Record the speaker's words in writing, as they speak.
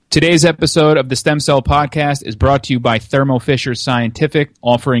Today's episode of the Stem Cell Podcast is brought to you by Thermo Fisher Scientific,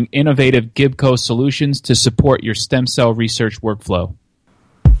 offering innovative Gibco solutions to support your stem cell research workflow.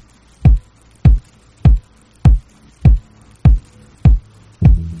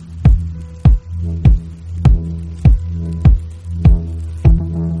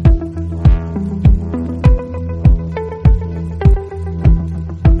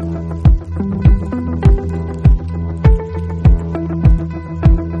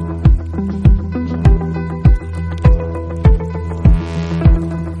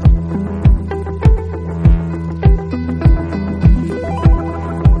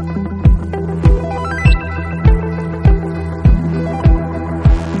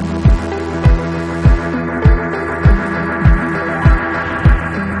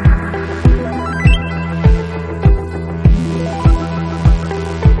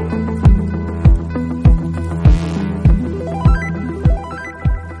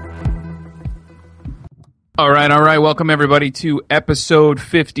 All right. Welcome, everybody, to episode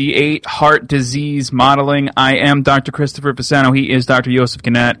 58, Heart Disease Modeling. I am Dr. Christopher Fasano. He is Dr. Yosef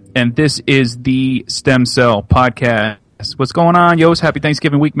Gannett, and this is the Stem Cell Podcast. What's going on, Yos? Happy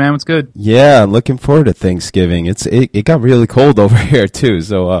Thanksgiving week, man. What's good? Yeah, I'm looking forward to Thanksgiving. It got really cold over here, too,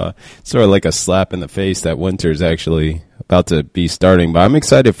 so sort of like a slap in the face that winter's actually about to be starting. But I'm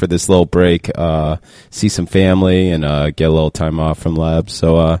excited for this little break, see some family, and get a little time off from labs.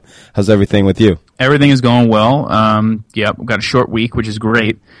 So how's everything with you? Everything is going well. Yeah, we've got a short week, which is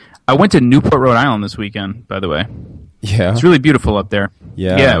great. I went to Newport, Rhode Island this weekend, by the way. Yeah. It's really beautiful up there.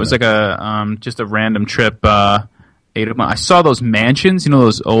 Yeah. It was like just a random trip. I saw those mansions,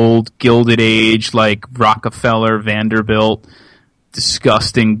 those old Gilded Age, like Rockefeller, Vanderbilt,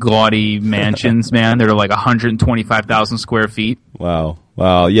 disgusting, gaudy mansions, man. They're like 125,000 square feet. Wow.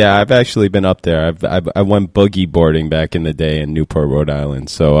 Yeah, I've actually been up there. I went boogie boarding back in the day in Newport, Rhode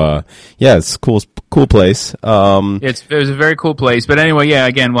Island. So, yeah, it's a cool place. It was a very cool place. But anyway, yeah,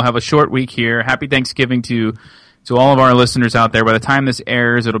 again, we'll have a short week here. Happy Thanksgiving to all of our listeners out there. By the time this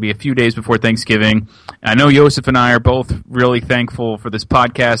airs, it'll be a few days before Thanksgiving. I know Yosef and I are both really thankful for this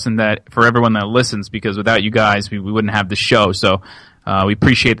podcast and that for everyone that listens, because without you guys, we wouldn't have the show. So we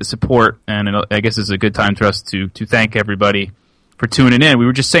appreciate the support, and I guess it's a good time for us to thank everybody for tuning in. We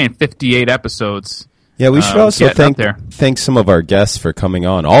were just saying 58 episodes. Yeah, we should also thank some of our guests for coming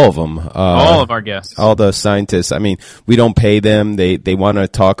on. All of them. All of our guests. All the scientists. I mean, we don't pay them. They want to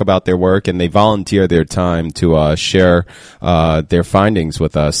talk about their work, and they volunteer their time to share their findings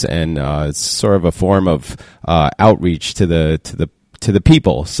with us. And it's sort of a form of outreach to the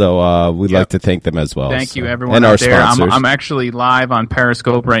people. So we'd like to thank them as well. Thank you, everyone and out our there. sponsors. I'm actually live on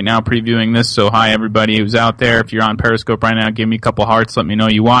Periscope right now previewing this. So hi, everybody who's out there. If you're on Periscope right now, give me a couple hearts. Let me know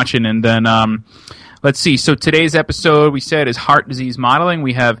you're watching. And then let's see. So today's episode, we said, is heart disease modeling.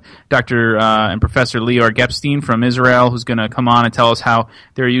 We have Dr. and Professor Lior Gepstein from Israel, who's going to come on and tell us how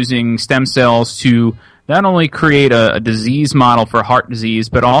they're using stem cells to not only create a disease model for heart disease,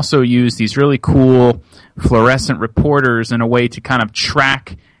 but also use these really cool fluorescent reporters in a way to kind of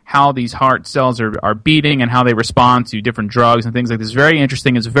track how these heart cells are beating and how they respond to different drugs and things like this. Very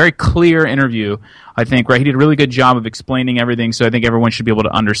interesting. It's a very clear interview, I think, right? He did a really good job of explaining everything, so I think everyone should be able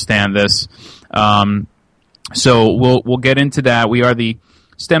to understand this. So we'll get into that. We are the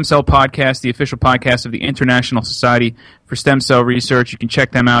Stem Cell Podcast, the official podcast of the International Society for Stem Cell Research. You can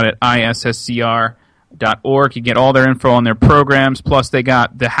check them out at isscr.org. You get all their info on their programs. Plus, they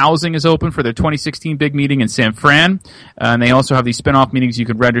got the housing is open for their 2016 big meeting in San Fran. And they also have these spin-off meetings you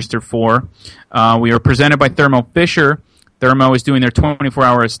can register for. We are presented by Thermo Fisher. Thermo is doing their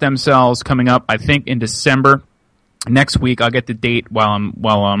 24-hour stem cells coming up, I think, in December. Next week, I'll get the date while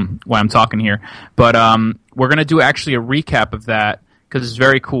I'm talking here. But we're going to do actually a recap of that because it's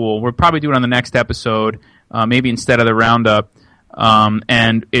very cool. We'll probably do it on the next episode, maybe instead of the roundup.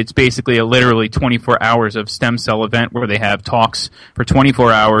 And it's basically a literally 24 hours of stem cell event where they have talks for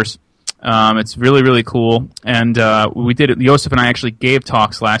 24 hours. It's really, really cool. And we did it. Yosef and I actually gave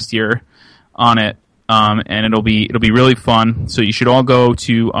talks last year on it. And it'll be really fun. So you should all go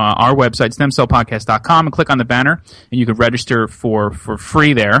to our website, stemcellpodcast.com, and click on the banner, and you can register for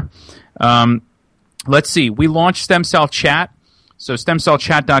free there. Let's see. We launched Stem Cell Chat. So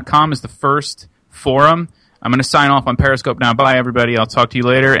stemcellchat.com is the first forum. I'm going to sign off on Periscope now. Bye, everybody. I'll talk to you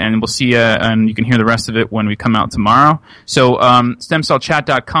later, and we'll see you, and you can hear the rest of it when we come out tomorrow. So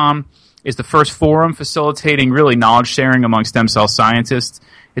stemcellchat.com is the first forum facilitating really knowledge sharing among stem cell scientists.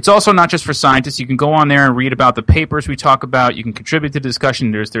 It's also not just for scientists. You can go on there and read about the papers we talk about. You can contribute to the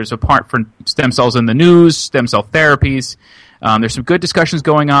discussion. There's a part for stem cells in the news, stem cell therapies. There's some good discussions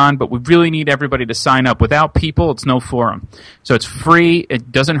going on, but we really need everybody to sign up. Without people, it's no forum. So it's free.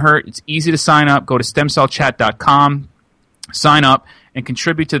 It doesn't hurt. It's easy to sign up. Go to stemcellchat.com, sign up, and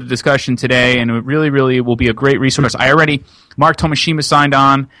contribute to the discussion today, and it really, really will be a great resource. Mark Tomashima signed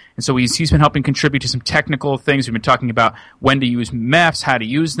on, and so he's been helping contribute to some technical things. We've been talking about when to use MEFs, how to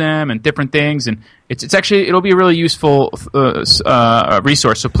use them, and different things, and it'll be a really useful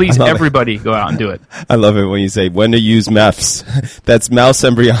resource. So please, everybody, go out and do it. I love it when you say when to use MEFs. That's mouse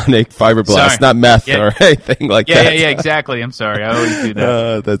embryonic fibroblast, not meth or anything like that. Yeah, exactly. I'm sorry, I always do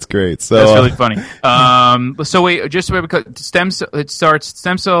that. That's great. So that's really funny. So wait, just because it starts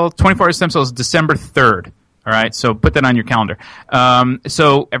 24-hour stem cells December 3rd. All right, so put that on your calendar.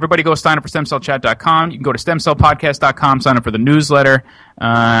 So everybody go sign up for stemcellchat.com. You can go to stemcellpodcast.com, sign up for the newsletter.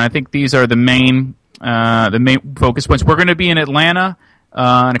 I think these are the main focus points. We're going to be in Atlanta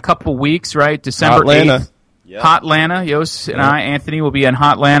in a couple weeks, right? December 8th. Yep. Hotlanta. Yos and I, Anthony, will be in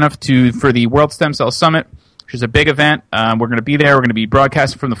Hotlanta for the World Stem Cell Summit, which is a big event. We're going to be there. We're going to be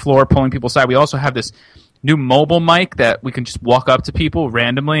broadcasting from the floor, pulling people aside. We also have this new mobile mic that we can just walk up to people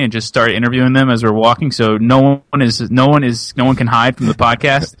randomly and just start interviewing them as we're walking. So no one can hide from the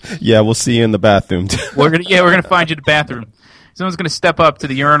podcast. Yeah, we'll see you in the bathroom. We're gonna find you in the bathroom. Someone's gonna step up to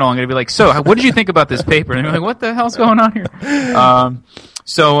the urinal and gonna be like, "So, what did you think about this paper?" And you're like, "What the hell's going on here?"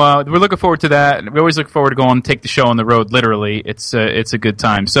 So we're looking forward to that. We always look forward to going and take the show on the road. Literally, it's a good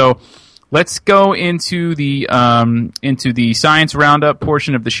time. So let's go into the Science Roundup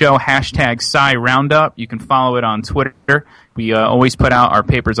portion of the show. #SciRoundup. You can follow it on Twitter. We always put out our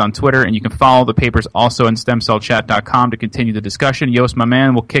papers on Twitter, and you can follow the papers also in stemcellchat.com to continue the discussion. Yost, my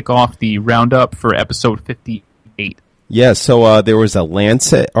man, will kick off the roundup for episode 58. Yeah, so there was a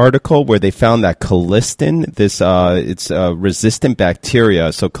Lancet article where they found that colistin, it's a resistant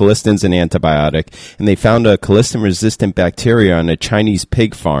bacteria. So colistin's an antibiotic, and they found a colistin-resistant bacteria on a Chinese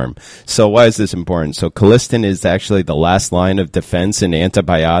pig farm. So why is this important? So colistin is actually the last line of defense in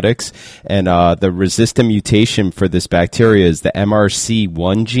antibiotics, and the resistant mutation for this bacteria is the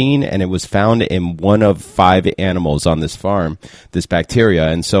MRC1 gene, and it was found in one of 5 animals on this farm, this bacteria.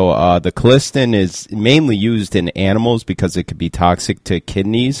 And so the colistin is mainly used in animals because it could be toxic to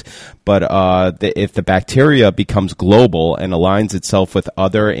kidneys. But if the bacteria becomes global and aligns itself with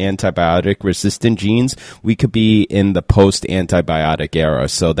other antibiotic-resistant genes, we could be in the post-antibiotic era.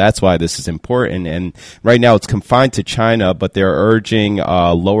 So that's why this is important. And right now it's confined to China, but they're urging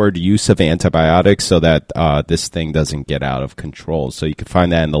lowered use of antibiotics so that this thing doesn't get out of control. So you can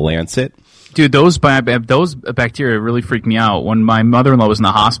find that in the Lancet. Dude, those bacteria really freaked me out. When my mother-in-law was in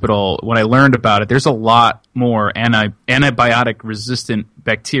the hospital, when I learned about it, there's a lot more antibiotic-resistant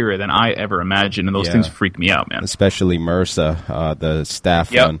bacteria than I ever imagined, and those things freak me out, man. Especially MRSA, the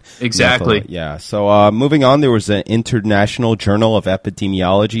staph one. Exactly. Yeah. So moving on, there was an International Journal of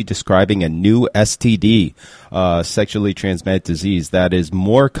Epidemiology describing a new STD, sexually transmitted disease, that is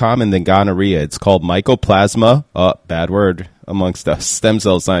more common than gonorrhea. It's called Mycoplasma. Bad word amongst us stem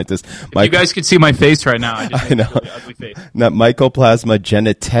cell scientists. You guys could see my face right now. I know. Really ugly face. Mycoplasma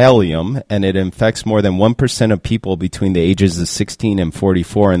genitalium, and it infects more than 1% of people between the ages of 16 and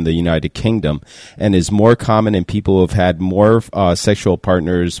 44 in the United Kingdom, and is more common in people who have had more sexual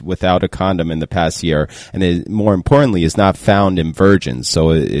partners without a condom in the past year, and more importantly, is not found in virgins.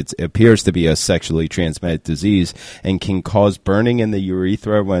 So it appears to be a sexually transmitted disease and can cause burning in the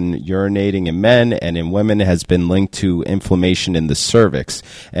urethra when urinating in men, and in women has been linked to inflammation in the cervix.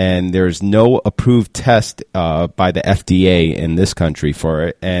 And there's no approved test by the FDA in this country for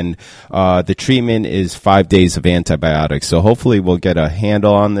it, and the treatment is 5 days of antibiotics. So hopefully we'll get a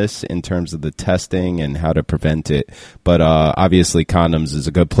handle on this in terms of the testing and how to prevent it. But obviously condoms is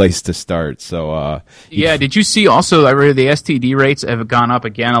a good place to start. So did you see also, I read the STD rates have gone up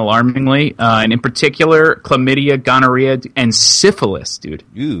again alarmingly, and in particular chlamydia, gonorrhea, and syphilis, dude.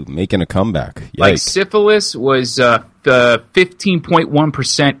 Ooh, making a comeback. Yikes. Like syphilis was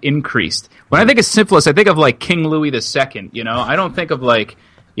 15.1% increased. When I think of syphilis, I think of like King Louis II, you know? I don't think of like,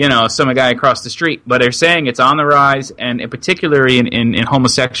 you know, some guy across the street, but they're saying it's on the rise, and particularly in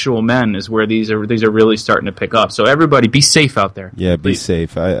homosexual men is where these are really starting to pick up. So everybody be safe out there. Yeah, please. Be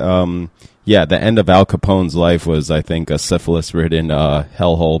safe. The end of Al Capone's life was, I think, a syphilis-ridden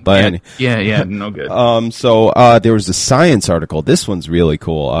hellhole. But no good. So there was a Science article. This one's really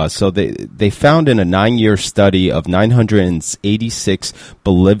cool. So they found in a 9-year study of 986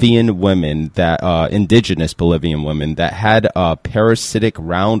 Bolivian women indigenous Bolivian women that had a parasitic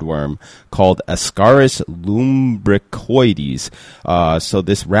roundworm called Ascaris lumbricoides. So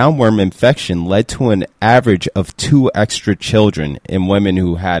this roundworm infection led to an average of 2 extra children in women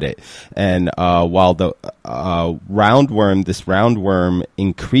who had it. And And while the roundworm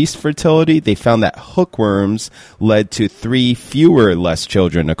increased fertility, they found that hookworms led to 3 fewer less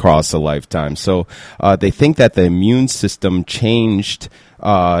children across a lifetime. So they think that the immune system changed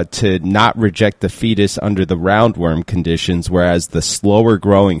to not reject the fetus under the roundworm conditions, whereas the slower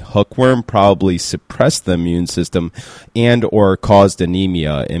growing hookworm probably suppressed the immune system and or caused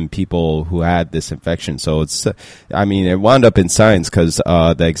anemia in people who had this infection. So it's, it wound up in science because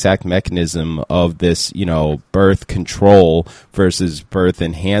the exact mechanism of this, birth control versus birth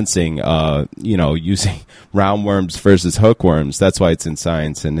enhancing, using roundworms versus hookworms. That's why it's in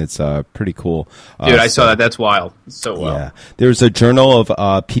science, and it's pretty cool. Dude, I saw that. That's wild. So well. Yeah. There's a journal of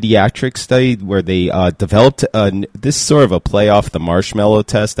pediatric study where they developed this is sort of a play off the marshmallow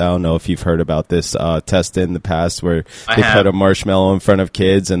test. I don't know if you've heard about this test in the past where they put a marshmallow in front of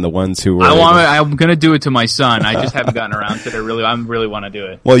kids, and the ones who were I'm going to do it to my son. I just haven't gotten around to it. I really want to do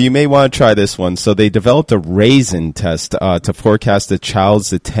it. Well, you may want to try this one. So they developed a Raisin test to forecast a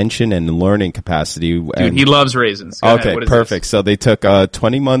child's attention and learning capacity. Dude, he loves raisins. Go okay, ahead. perfect. So they took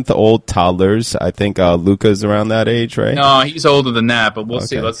 20-month-old toddlers. I think Luca's around that age, right? No, he's older than that, but we'll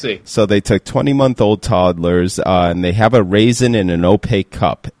see. Let's see. So they took 20-month-old toddlers, and they have a raisin in an opaque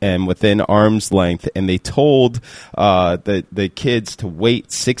cup and within arm's length, and they told the kids to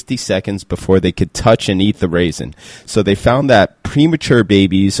wait 60 seconds before they could touch and eat the raisin. So they found that premature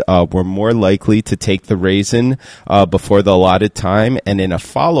babies were more likely to take the raisin before the allotted time, and in a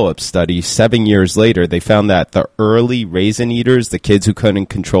follow-up study 7 years later, they found that the early raisin eaters, the kids who couldn't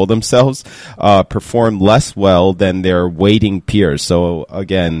control themselves, performed less well than their waiting peers. So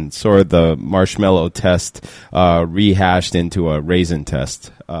again, sort of the marshmallow test rehashed into a raisin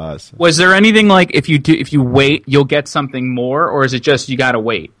test. Was there anything like if you wait, you'll get something more, or is it just you got to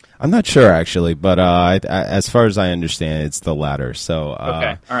wait? I'm not sure actually, but as far as I understand, it's the latter. So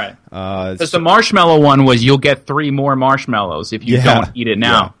okay, all right. Because the marshmallow one was you'll get 3 more marshmallows if you don't eat it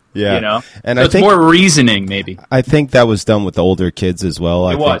now. Yeah. And so I think more reasoning, maybe. I think that was done with the older kids as well.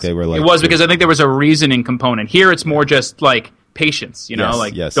 I think they were like, it was because I think there was a reasoning component. Here, it's more just like patience,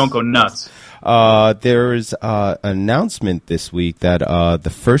 don't go nuts. There's an announcement this week that the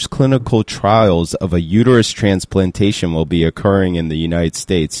first clinical trials of a uterus transplantation will be occurring in the United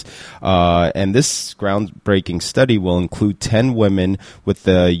States. And this groundbreaking study will include 10 women with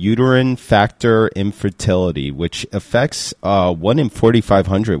the uterine factor infertility, which affects 1 in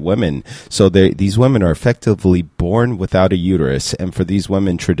 4,500 women. So these women are effectively born without a uterus. And for these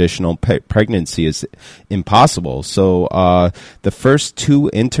women, traditional pregnancy is impossible. So the first 2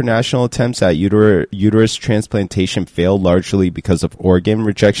 international attempts at uterus transplantation failed largely because of organ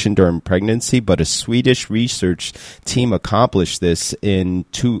rejection during pregnancy, but a Swedish research team accomplished this in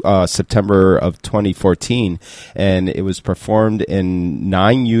September of 2014, and it was performed in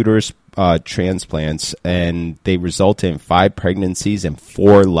 9 uterus transplants, and they resulted in 5 pregnancies and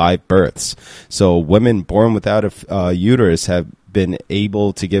 4 live births. So women born without a uterus have been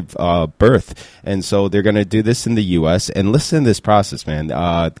able to give birth, and so they're going to do this in the U.S. And listen to this process, man.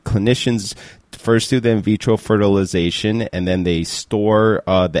 Clinicians first do the in vitro fertilization, and then they store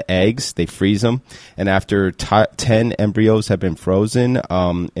the eggs, they freeze them, and after 10 embryos have been frozen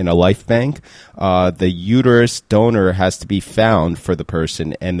in a life bank, the uterus donor has to be found for the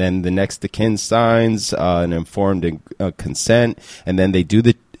person, and then the next of kin signs an informed consent, and then they do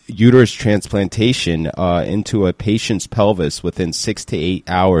the uterus transplantation into a patient's pelvis within 6 to 8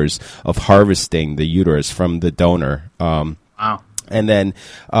 hours of harvesting the uterus from the donor. Wow. And then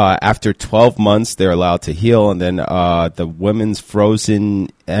after 12 months, they're allowed to heal, and then the women's frozen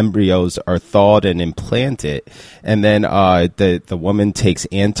embryos are thawed and implanted, and then the woman takes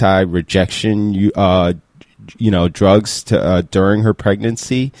anti-rejection drugs during her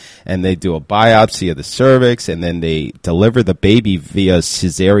pregnancy, and they do a biopsy of the cervix, and then they deliver the baby via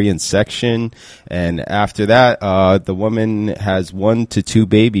cesarean section. And after that, the woman has 1 to 2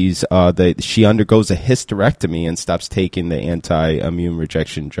 babies. She undergoes a hysterectomy and stops taking the anti-immune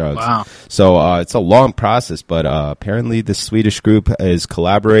rejection drugs. Wow. So it's a long process, but apparently the Swedish group is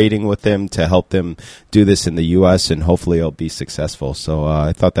collaborating with them to help them do this in the U.S., and hopefully it'll be successful. So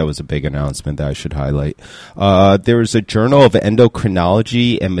I thought that was a big announcement that I should highlight. There was a Journal of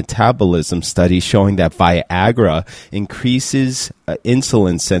Endocrinology and Metabolism study showing that Viagra increases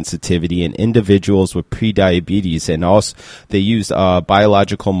insulin sensitivity in individuals with prediabetes, and also they use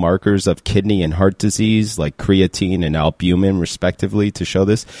biological markers of kidney and heart disease like creatine and albumin respectively to show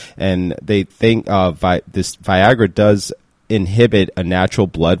this. And they think this Viagra does inhibit a natural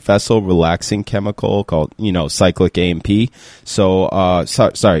blood vessel relaxing chemical called, cyclic AMP. So,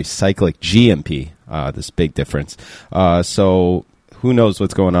 cyclic GMP. This big difference. So who knows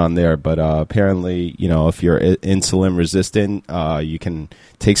what's going on there, but apparently, if you're insulin resistant, you can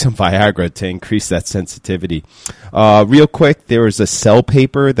take some Viagra to increase that sensitivity. Real quick, there was a Cell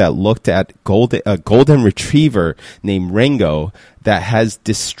paper that looked at a golden retriever named Ringo that has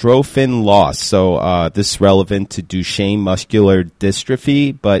dystrophin loss. So this is relevant to Duchenne muscular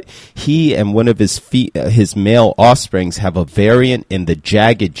dystrophy, but he and one of his male offsprings have a variant in the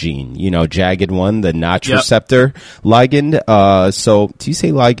jagged gene. Jagged one, the Notch receptor ligand. So do you say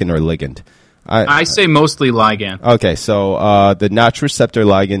ligand or ligand? I say mostly ligand. Okay, so the Notch receptor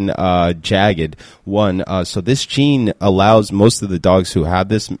ligand jagged one. So this gene allows most of the dogs who have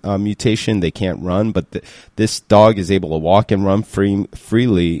this mutation, they can't run, but this dog is able to walk and run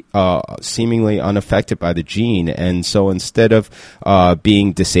freely, seemingly unaffected by the gene. And so instead of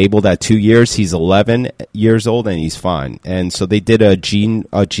being disabled at 2 years, he's 11 years old and he's fine. And so they did a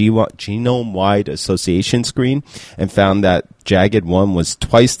genome-wide association screen and found that jagged one was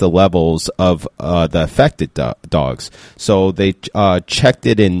twice the levels of the affected dogs. So they checked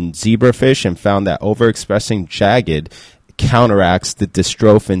it in zebrafish and found that overexpressing jagged counteracts the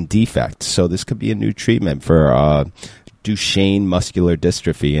dystrophin defect. So this could be a new treatment for Duchenne muscular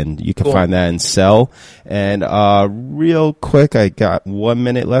dystrophy, and you can find that in Cell. And real quick, I got 1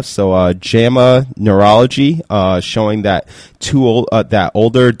 minute left. So JAMA Neurology showing that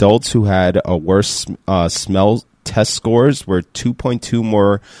older adults who had a worse smell test scores were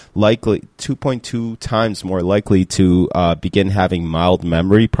 2.2 times more likely to begin having mild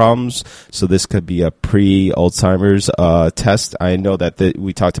memory problems. So this could be a pre-Alzheimer's test. I know that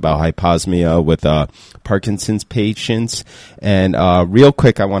we talked about hyposmia with Parkinson's patients. And real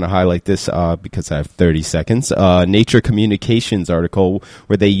quick, I want to highlight this because I have 30 seconds. Nature Communications article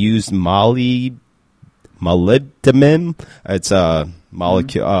where they used molybdenum. It's a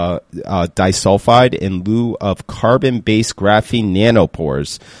molecule disulfide in lieu of carbon-based graphene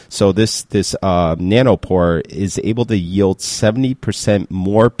nanopores. So this nanopore is able to yield 70%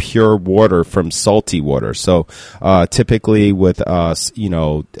 more pure water from salty water. So typically with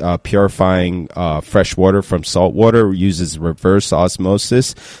purifying fresh water from salt water uses reverse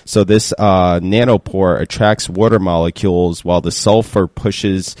osmosis. So this nanopore attracts water molecules while the sulfur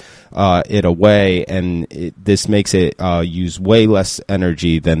pushes it away, and this makes it use way less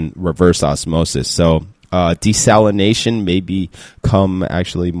energy than reverse osmosis. So desalination may become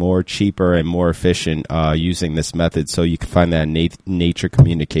actually more cheaper and more efficient using this method. So you can find that in Nature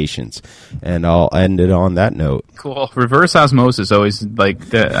Communications. And I'll end it on that note. Cool. Reverse osmosis always I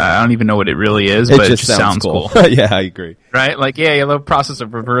don't even know what it really is, but it just sounds cool. Yeah, I agree. Right? I love the process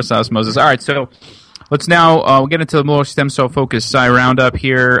of reverse osmosis. All right, so let's now get into the more stem cell focused roundup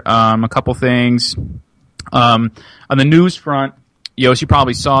here. A couple things. On the news front, you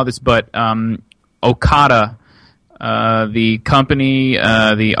probably saw this, but Ocata, the company,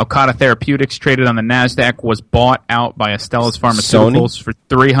 the Ocata Therapeutics, traded on the NASDAQ, was bought out by Astellas Pharmaceuticals for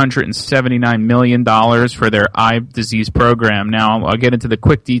 $379 million for their eye disease program. Now, I'll get into the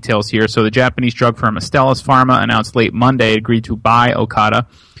quick details here. So the Japanese drug firm Astellas Pharma announced late Monday it agreed to buy Ocata,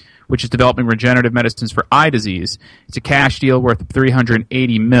 which is developing regenerative medicines for eye disease. It's a cash deal worth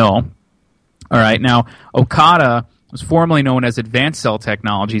 $380 million. All right, now, Ocata was formerly known as Advanced Cell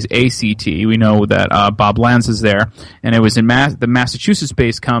Technologies, ACT. We know that Bob Lanz is there. And it was in the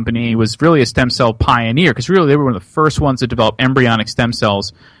Massachusetts-based company. It was really a stem cell pioneer, because really they were one of the first ones to develop embryonic stem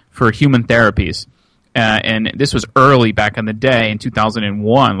cells for human therapies. And this was early back in the day in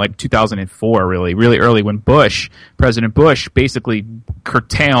 2001, like 2004, really early, when President Bush basically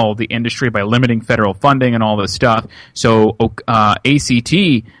curtailed the industry by limiting federal funding and all this stuff. So ACT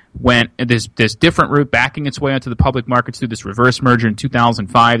went this different route, backing its way onto the public markets through this reverse merger in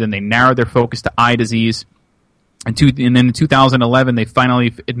 2005. Then they narrowed their focus to eye disease. And then in 2011, they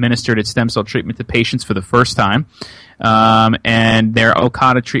finally administered its stem cell treatment to patients for the first time. And their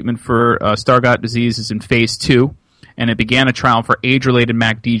Ocata treatment for Stargardt disease is in phase 2. And it began a trial for age-related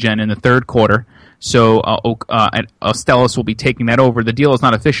MAC degen in the third quarter. So Astellas will be taking that over. The deal is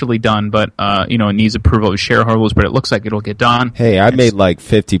not officially done, but it needs approval of shareholders, but it looks like it'll get done. Hey, I made like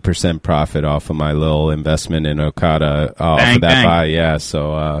 50% profit off of my little investment in Ocata for that buy. Yeah,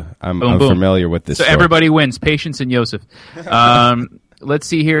 so I'm familiar with this. So story. Everybody wins. Patience and Joseph. Let's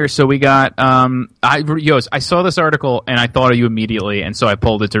see here. So we got I saw this article and I thought of you immediately, and so I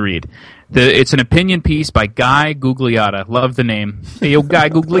pulled it to read. It's an opinion piece by Guy Gugliotta. Love the name. Hey, yo, Guy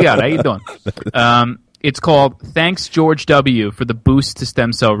Gugliotta, how you doing? It's called "Thanks George W. for the boost to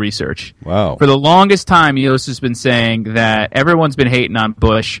stem cell research." Wow. For the longest time, Yost has been saying that everyone's been hating on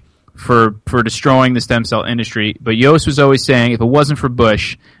Bush for destroying the stem cell industry, but Yost was always saying if it wasn't for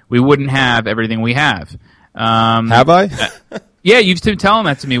Bush, we wouldn't have everything we have. Have I? Yeah, you used to tell him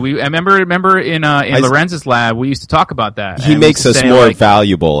that to me. I remember in Lorenz's lab, we used to talk about that. He makes us more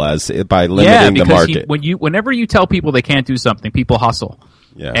valuable by limiting the market. Whenever you tell people they can't do something, people hustle.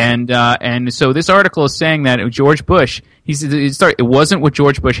 Yeah. And so this article is saying that George Bush, it wasn't what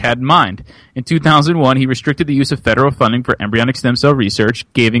George Bush had in mind. In 2001, he restricted the use of federal funding for embryonic stem cell research,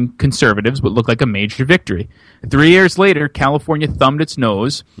 giving conservatives what looked like a major victory. 3 years later, California thumbed its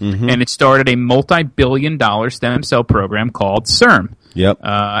nose, and it started a multi-billion-dollar stem cell program called CERM. Yep.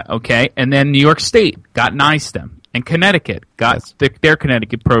 Okay, and then New York State got NISTEM. And Connecticut got their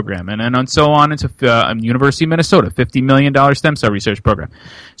Connecticut program, and then so on into University of Minnesota, $50 million stem cell research program.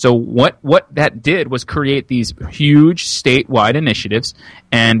 So what that did was create these huge statewide initiatives,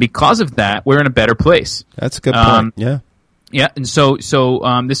 and because of that, we're in a better place. That's a good point. Yeah. Yeah, and so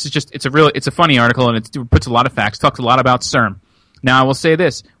this is just it's a funny article, and it puts a lot of facts, talks a lot about CERM. Now I will say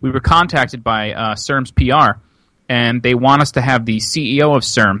this: we were contacted by CERM's PR, and they want us to have the CEO of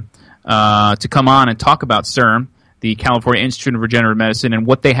CERM to come on and talk about CERM, the California Institute of Regenerative Medicine, and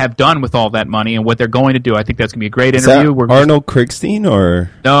what they have done with all that money and what they're going to do. I think that's going to be a great interview. That Arnold Kriegstein or?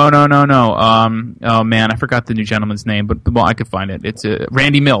 No. Oh, man, I forgot the new gentleman's name, but well, I could find it. It's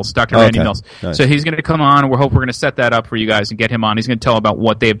Randy Mills, Dr. Randy Mills. Nice. So he's going to come on. We're going to set that up for you guys and get him on. He's going to tell about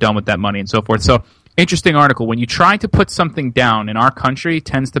what they've done with that money and so forth. So interesting article. When you try to put something down in our country, it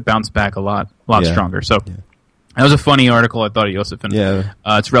tends to bounce back a lot stronger. So that was a funny article, I thought, of Joseph, and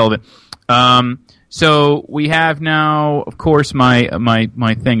it's relevant. So we have now, of course, my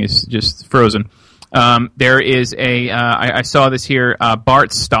thing is just frozen. There is I saw this here.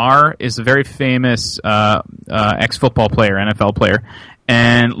 Bart Starr is a very famous ex-football player, NFL player,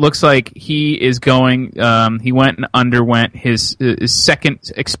 and looks like he is going. He went and underwent his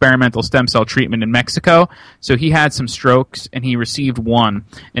second experimental stem cell treatment in Mexico. So he had some strokes, and he received one,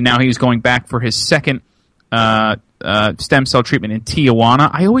 and now he's going back for his second stem cell treatment in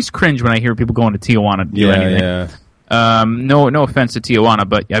Tijuana. I always cringe when I hear people going to Tijuana to do anything. Yeah. No offense to Tijuana,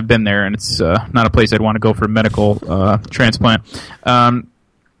 but I've been there, and it's not a place I'd want to go for a medical transplant.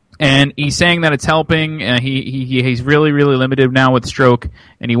 And he's saying that it's helping. He's really, really limited now with stroke,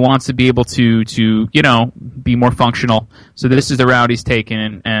 and he wants to be able to be more functional. So this is the route he's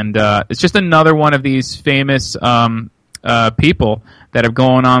taken, and it's just another one of these famous people that are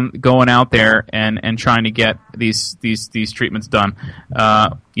going out there and trying to get these treatments done.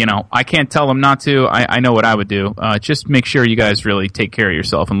 I can't tell them not to. I know what I would do. Just make sure you guys really take care of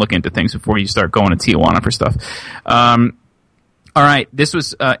yourself and look into things before you start going to Tijuana for stuff. All right, this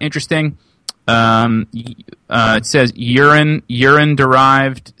was interesting. It says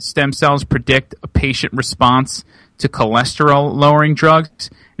urine-derived stem cells predict a patient response to cholesterol-lowering drugs.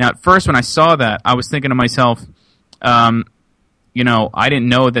 Now, at first, when I saw that, I was thinking to myself, I didn't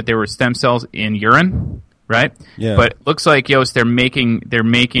know that there were stem cells in urine, right? Yeah. But it looks like, they're making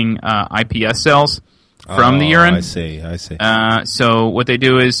iPS cells from the urine. I see. So what they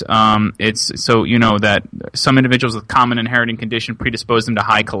do is, that some individuals with common inheriting condition predispose them to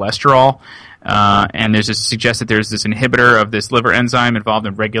high cholesterol, and there's suggests that there's this inhibitor of this liver enzyme involved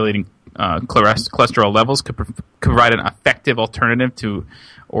in regulating cholesterol levels, could provide an effective alternative to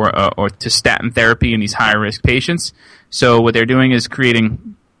or to statin therapy in these high risk patients. So what they're doing is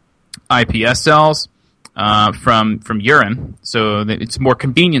creating iPS cells from urine, so that it's a more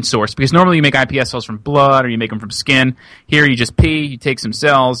convenient source, because normally you make iPS cells from blood or you make them from skin. Here you just pee, you take some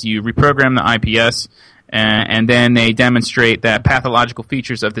cells, you reprogram the iPS, and then they demonstrate that pathological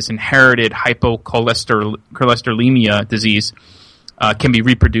features of this inherited hypocholesterolemia disease can be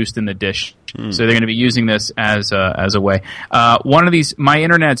reproduced in the dish. So they're going to be using this as a way. One of these, my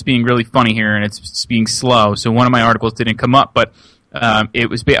internet's being really funny here, and it's being slow, so one of my articles didn't come up, but it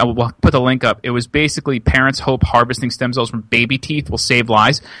was. I will put the link up. It was basically parents hope harvesting stem cells from baby teeth will save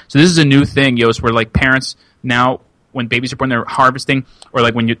lives. So this is a new thing, where like parents now, when babies are born, they're harvesting, or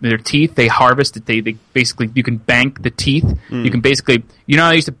like when their teeth, they harvest it. They basically, you can bank the teeth. You can basically, how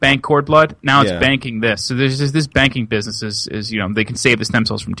they used to bank cord blood? Now it's banking this. So there's this banking business is they can save the stem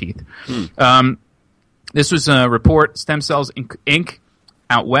cells from teeth. This was a report, Stem Cells Inc.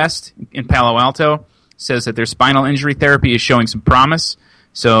 out west in Palo Alto, says that their spinal injury therapy is showing some promise.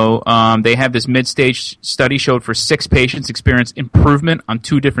 So they have this mid-stage study showed for 6 patients experienced improvement on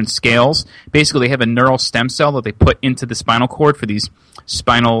 2 different scales. Basically, they have a neural stem cell that they put into the spinal cord for these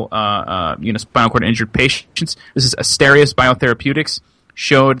spinal cord injured patients. This is Astellas Buys Stem Cells.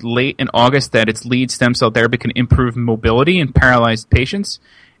 Showed late in August that its lead stem cell therapy can improve mobility in paralyzed patients.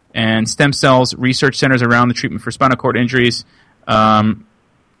 And stem cells research centers around the treatment for spinal cord injuries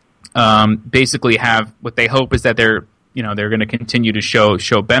basically have what they hope is that they're they're going to continue to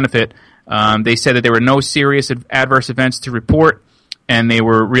show benefit. They said that there were no serious adverse events to report, and they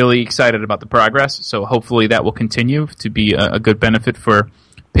were really excited about the progress. So hopefully that will continue to be a good benefit for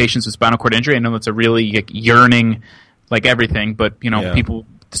patients with spinal cord injury. I know it's a really yearning, like everything, but people.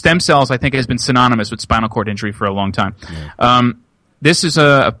 Stem cells, I think, has been synonymous with spinal cord injury for a long time. Yeah. This is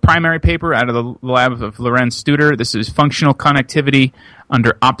a primary paper out of the lab of Lorenz Studer. This is functional connectivity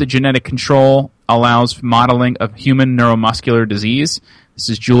under optogenetic control allows modeling of human neuromuscular disease. This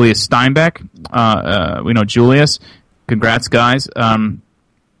is Julius Steinbeck. We know Julius. Congrats, guys. And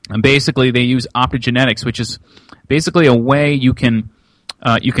basically, they use optogenetics, which is basically a way you can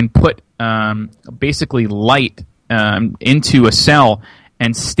put basically light into a cell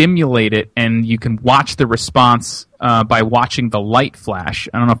and stimulate it, and you can watch the response by watching the light flash.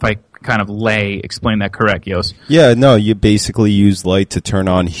 I don't know if I kind of explain that correct, Yos. Yeah, no, you basically use light to turn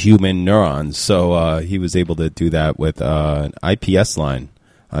on human neurons. So he was able to do that with an IPS line,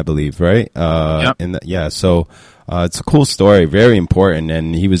 I believe, right? Yep. So it's a cool story, very important,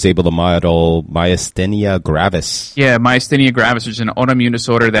 and he was able to model myasthenia gravis. Yeah, myasthenia gravis is an autoimmune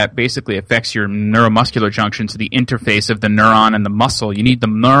disorder that basically affects your neuromuscular junction to the interface of the neuron and the muscle. You need the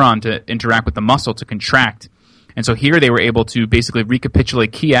neuron to interact with the muscle to contract. And so here they were able to basically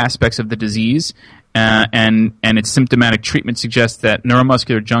recapitulate key aspects of the disease, and its symptomatic treatment suggests that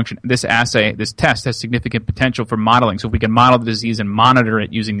neuromuscular junction, this test has significant potential for modeling. So if we can model the disease and monitor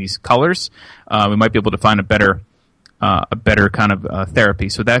it using these colors, we might be able to find a better kind of therapy.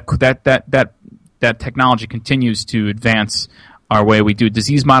 So that technology continues to advance our way we do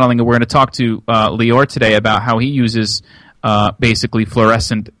disease modeling. And we're going to talk to Lior today about how he uses basically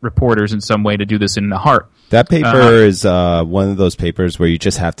fluorescent reporters in some way to do this in the heart. That paper is one of those papers where you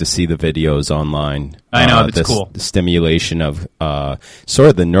just have to see the videos online. I know, it's cool. The stimulation of sort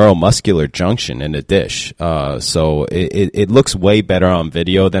of the neuromuscular junction in a dish. So it looks way better on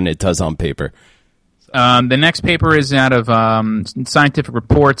video than it does on paper. The next paper is out of Scientific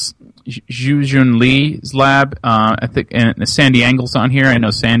Reports, Zhujun Li's lab. I think and Sandy Engel's on here. I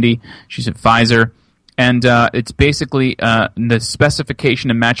know Sandy. She's at Pfizer. And it's basically the specification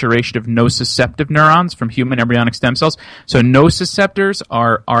and maturation of nociceptive neurons from human embryonic stem cells. So nociceptors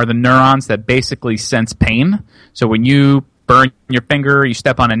are the neurons that basically sense pain. So when you burn your finger, you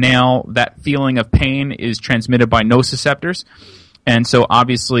step on a nail, that feeling of pain is transmitted by nociceptors. And so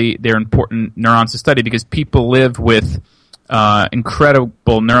obviously they're important neurons to study because people live with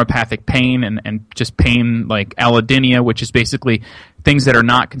incredible neuropathic pain and just pain like allodynia, which is basically things that are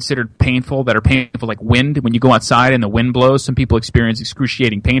not considered painful, that are painful like wind. When you go outside and the wind blows, some people experience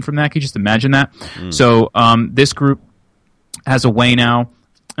excruciating pain from that. Can you just imagine that? So this group has a way now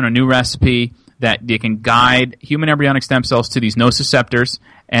and a new recipe that they can guide human embryonic stem cells to these nociceptors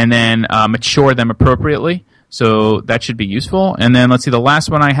and then mature them appropriately. So that should be useful. And then let's see, the last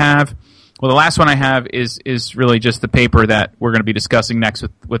one I have is really just the paper that we're going to be discussing next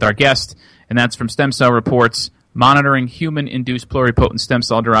with our guest, and that's from Stem Cell Reports, monitoring human-induced pluripotent stem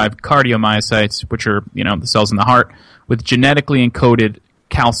cell-derived cardiomyocytes, which are, the cells in the heart, with genetically encoded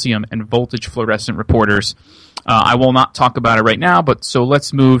calcium and voltage fluorescent reporters. I will not talk about it right now, but so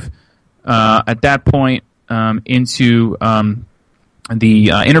let's move at that point into the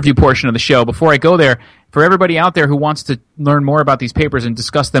interview portion of the show. Before I go there, for everybody out there who wants to learn more about these papers and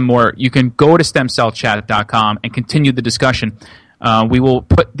discuss them more, you can go to stemcellchat.com and continue the discussion. We will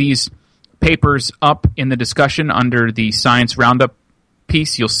put these papers up in the discussion under the Science Roundup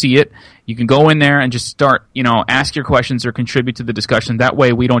piece. You'll see it. You can go in there and just start, ask your questions or contribute to the discussion. That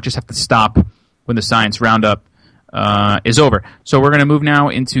way we don't just have to stop when the Science Roundup is over. So we're going to move now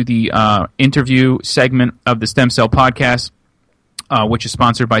into the interview segment of the Stem Cell Podcast, which is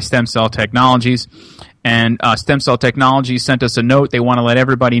sponsored by Stem Cell Technologies. And Stem Cell Technologies sent us a note. They want to let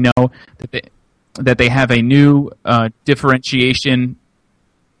everybody know that they have a new differentiation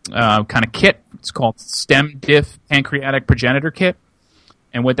kind of kit. It's called Stem Diff Pancreatic Progenitor Kit.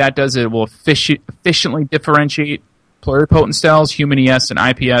 And what that does, it will efficiently differentiate pluripotent cells, human ES and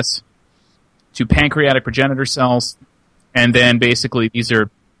IPS, to pancreatic progenitor cells. And then basically these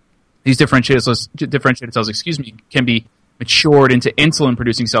differentiated cells, can be matured into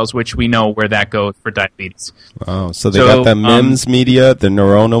insulin-producing cells, which we know where that goes for diabetes. Wow, so they got the MEMS media, the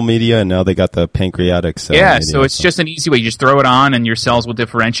neuronal media, and now they got the pancreatic cell media. So it's just an easy way. You just throw it on, and your cells will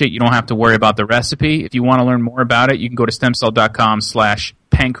differentiate. You don't have to worry about the recipe. If you want to learn more about it, you can go to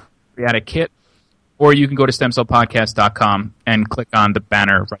stemcell.com/pancreatic kit, or you can go to stemcellpodcast.com and click on the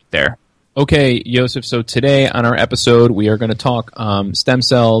banner right there. Okay, Joseph, so today on our episode, we are going to talk stem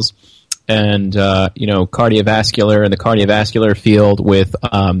cells and cardiovascular and the cardiovascular field with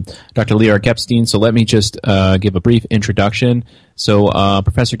Dr. Lior Gepstein. So let me just give a brief introduction. So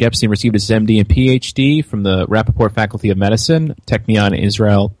Professor Gepstein received his MD and PhD from the Rappaport Faculty of Medicine, Technion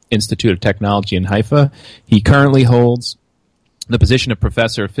Israel Institute of Technology in Haifa. He currently holds the position of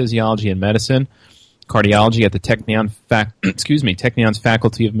Professor of Physiology and Medicine, Cardiology at the Technion's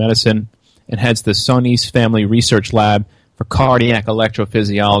Faculty of Medicine, and heads the Sonis Family Research Lab for Cardiac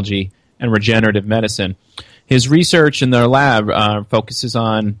Electrophysiology and Regenerative Medicine. His research in their lab focuses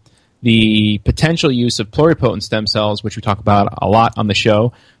on the potential use of pluripotent stem cells, which we talk about a lot on the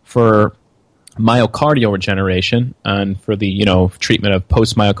show, for myocardial regeneration and for the treatment of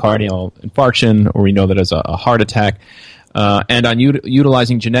post-myocardial infarction, or we know that as a heart attack, and on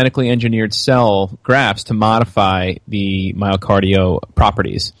utilizing genetically engineered cell grafts to modify the myocardial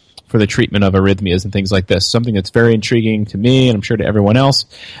properties for the treatment of arrhythmias and things like this. Something that's very intriguing to me, and I'm sure to everyone else.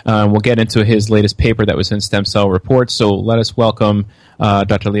 We'll get into his latest paper that was in Stem Cell Reports. So let us welcome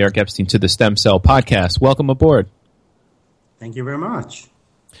Dr. Lior Gepstein to the Stem Cell Podcast. Welcome aboard. Thank you very much.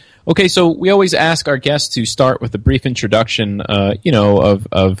 Okay, so we always ask our guests to start with a brief introduction, of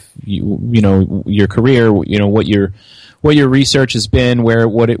your career, what your research has been,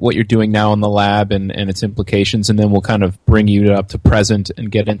 what you're doing now in the lab, and its implications, and then we'll kind of bring you up to present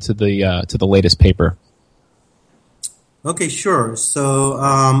and get into the latest paper. Okay, sure. So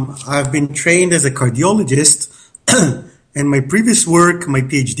I've been trained as a cardiologist, and my previous work, my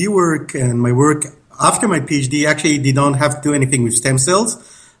PhD work, and my work after my PhD actually did not have to do anything with stem cells.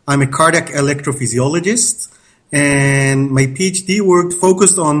 I'm a cardiac electrophysiologist, and my PhD work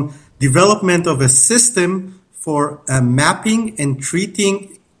focused on development of a system for mapping and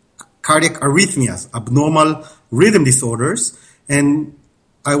treating cardiac arrhythmias, abnormal rhythm disorders. And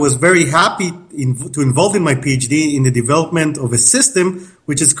I was very happy to involve in my PhD in the development of a system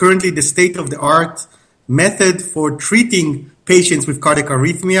which is currently the state-of-the-art method for treating patients with cardiac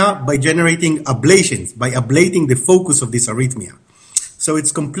arrhythmia by generating ablations, by ablating the focus of this arrhythmia. So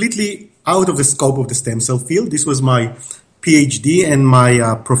it's completely out of the scope of the stem cell field. This was my PhD and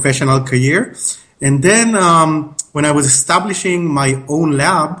my professional career. And then when I was establishing my own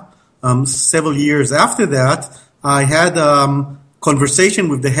lab, several years after that, I had a conversation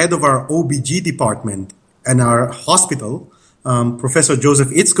with the head of our OBG department and our hospital, Professor Joseph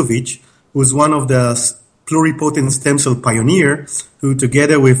Itzkovich, who's one of the pluripotent stem cell pioneers, who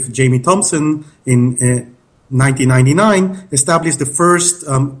together with Jamie Thompson in 1999 established the first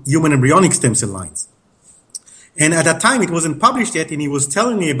human embryonic stem cell lines. And at that time, it wasn't published yet, and he was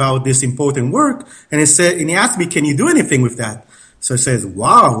telling me about this important work, and he asked me, can you do anything with that? So I said,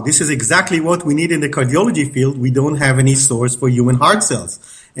 wow, this is exactly what we need in the cardiology field. We don't have any source for human heart cells.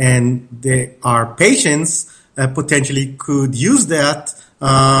 And our patients potentially could use that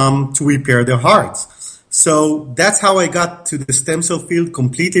to repair their hearts. So that's how I got to the stem cell field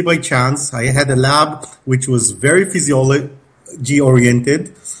completely by chance. I had a lab which was very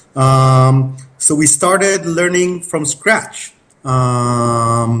physiology-oriented. So we started learning from scratch.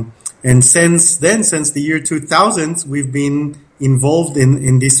 And since then, since the year 2000, we've been involved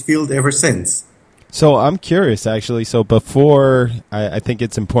in this field ever since. So I'm curious, actually. So before, I think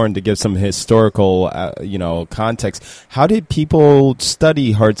it's important to give some historical, context. How did people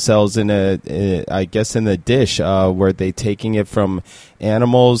study heart cells in I guess in the dish? Were they taking it from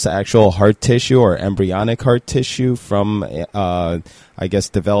animals, actual heart tissue, or embryonic heart tissue from,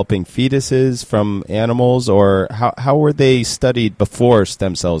 developing fetuses from animals, or how were they studied before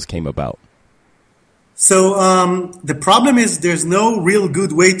stem cells came about? So the problem is there's no real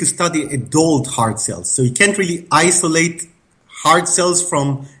good way to study adult heart cells. So you can't really isolate heart cells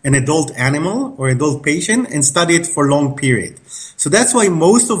from an adult animal or adult patient and study it for a long period. So that's why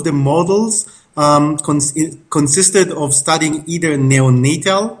most of the models consisted of studying either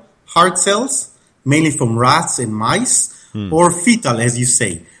neonatal heart cells, mainly from rats and mice, or fetal, as you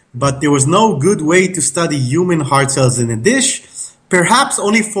say. But there was no good way to study human heart cells in a dish. Perhaps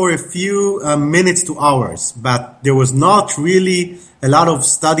only for a few minutes to hours, but there was not really a lot of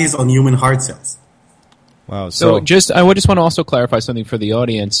studies on human heart cells. Wow. So I just want to also clarify something for the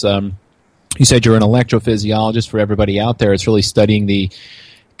audience. You said you're an electrophysiologist. For everybody out there, it's really studying the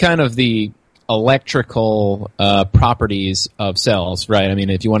electrical properties of cells, right? I mean,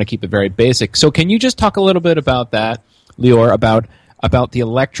 if you want to keep it very basic. So can you just talk a little bit about that, Lior, about the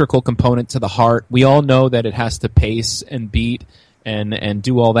electrical component to the heart? We all know that it has to pace and beat and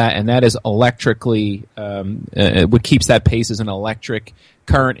do all that, and that is electrically, what keeps that pace is an electric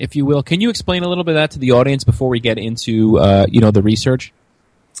current, if you will. Can you explain a little bit of that to the audience before we get into, the research?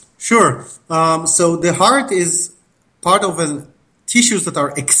 Sure. So the heart is part of a tissues that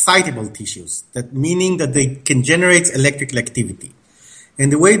are excitable tissues, that meaning that they can generate electrical activity.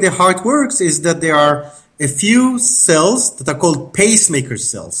 And the way the heart works is that there are a few cells that are called pacemaker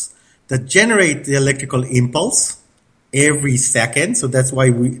cells that generate the electrical impulse every second. So that's why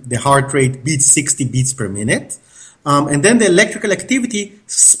the heart rate beats 60 beats per minute. And then the electrical activity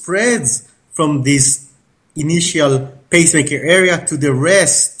spreads from this initial pacemaker area to the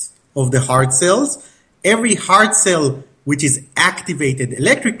rest of the heart cells. Every heart cell which is activated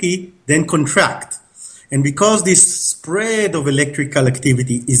electrically then contract. And because this spread of electrical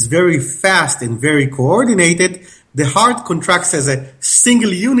activity is very fast and very coordinated, the heart contracts as a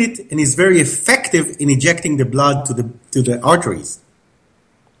single unit and is very effective in ejecting the blood to the arteries.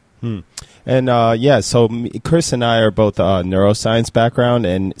 And so Chris and I are both neuroscience background,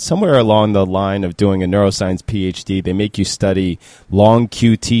 and somewhere along the line of doing a neuroscience PhD, they make you study long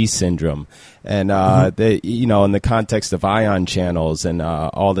QT syndrome, and in the context of ion channels and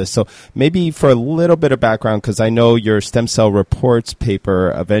all this. So maybe for a little bit of background, because I know your stem cell reports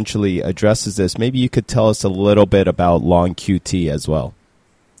paper eventually addresses this. Maybe you could tell us a little bit about long QT as well.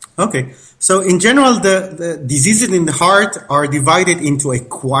 Okay. So in general, the diseases in the heart are divided into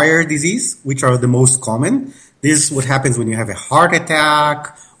acquired disease, which are the most common. This is what happens when you have a heart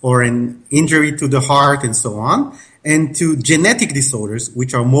attack or an injury to the heart and so on, and to genetic disorders,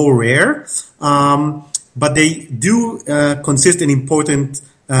 which are more rare, but they do consist in important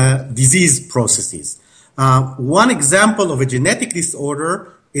disease processes. One example of a genetic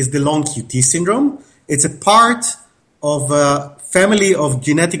disorder is the long QT syndrome. It's a part of a family of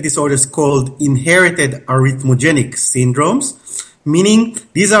genetic disorders called inherited arrhythmogenic syndromes, meaning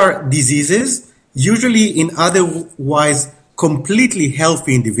these are diseases, usually in otherwise completely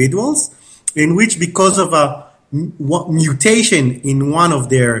healthy individuals, in which because of a mutation in one of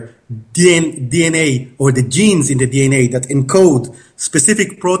their DNA or the genes in the DNA that encode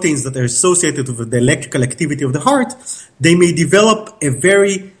specific proteins that are associated with the electrical activity of the heart, they may develop a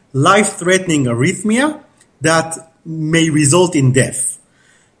very life-threatening arrhythmia that may result in death.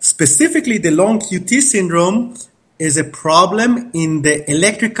 Specifically, the long QT syndrome is a problem in the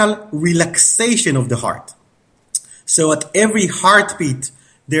electrical relaxation of the heart. So at every heartbeat,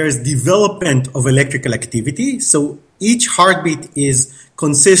 there is development of electrical activity. So each heartbeat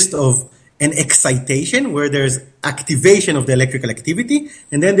consists of an excitation where there's activation of the electrical activity,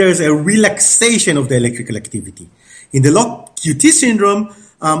 and then there's a relaxation of the electrical activity. In the long QT syndrome,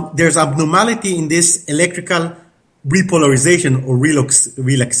 there's abnormality in this electrical repolarization or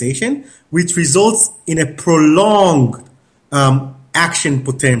relaxation, which results in a prolonged action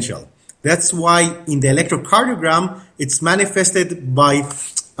potential. That's why in the electrocardiogram, it's manifested by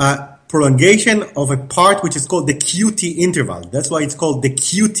prolongation of a part which is called the QT interval. That's why it's called the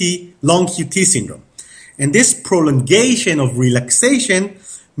long QT syndrome. And this prolongation of relaxation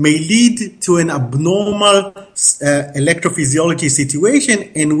may lead to an abnormal electrophysiology situation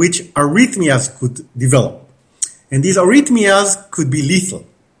in which arrhythmias could develop. And these arrhythmias could be lethal.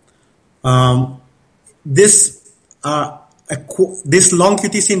 This long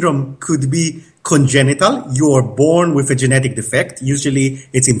QT syndrome could be congenital. You are born with a genetic defect. Usually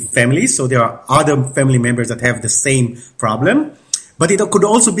it's in families, so there are other family members that have the same problem. But it could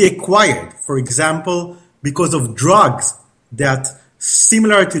also be acquired, for example, because of drugs that,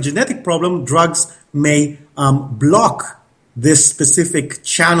 similar to genetic problem, drugs may block these specific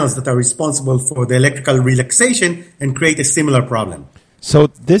channels that are responsible for the electrical relaxation and create a similar problem. So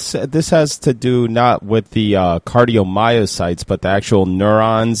this has to do not with the cardiomyocytes, but the actual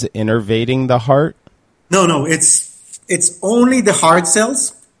neurons innervating the heart? No, it's only the heart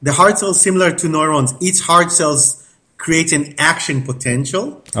cells. The heart cells, similar to neurons, each heart cells creates an action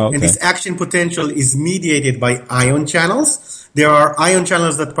potential. Okay. And this action potential is mediated by ion channels. There are ion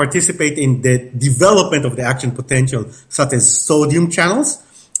channels that participate in the development of the action potential, such as sodium channels.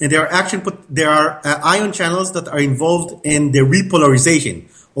 And there are ion channels that are involved in the repolarization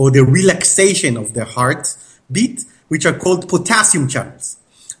or the relaxation of the heartbeat, which are called potassium channels.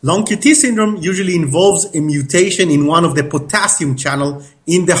 Long QT syndrome usually involves a mutation in one of the potassium channel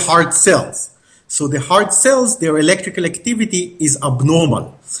in the heart cells. So the heart cells, their electrical activity is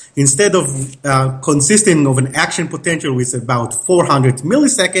abnormal. Instead of consisting of an action potential with about 400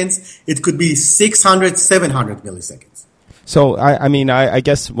 milliseconds, it could be 600, 700 milliseconds. So, I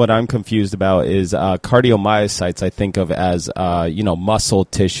guess what I'm confused about is cardiomyocytes I think of as, muscle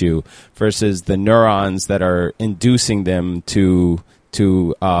tissue versus the neurons that are inducing them to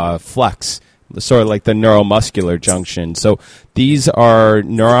flex. Sort of like the neuromuscular junction. So these are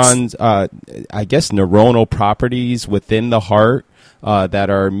neurons, neuronal properties within the heart that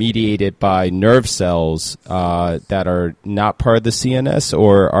are mediated by nerve cells that are not part of the CNS,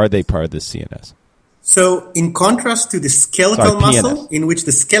 or are they part of the CNS? So in contrast to the skeletal muscle, in which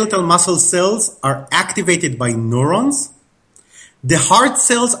the skeletal muscle cells are activated by neurons, the heart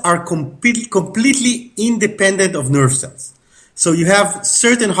cells are completely independent of nerve cells. So you have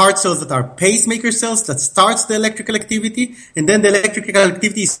certain heart cells that are pacemaker cells that starts the electrical activity, and then the electrical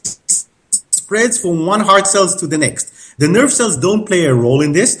activity spreads from one heart cells to the next. The nerve cells don't play a role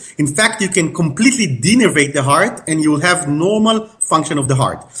in this. In fact, you can completely denervate the heart and you will have normal function of the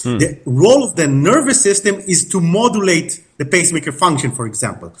heart. The role of the nervous system is to modulate the pacemaker function, for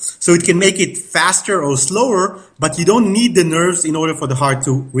example. So it can make it faster or slower, but you don't need the nerves in order for the heart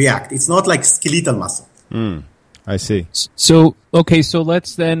to react. It's not like skeletal muscle. I see. So, okay, so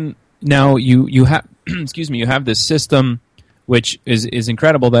let's then, now you have, excuse me, you have this system which is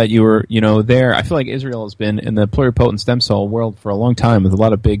incredible that you were, there. I feel like Israel has been in the pluripotent stem cell world for a long time with a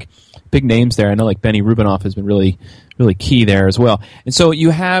lot of big names there. I know like Benny Rubinoff has been really key there as well. And so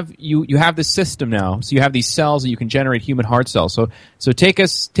you have this system now. So you have these cells that you can generate human heart cells. So take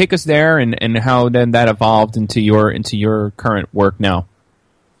us there and how then that evolved into your current work now.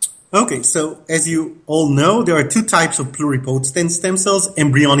 Okay, so as you all know, there are two types of pluripotent stem cells,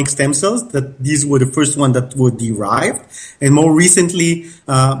 embryonic stem cells, that these were the first one that were derived, and more recently,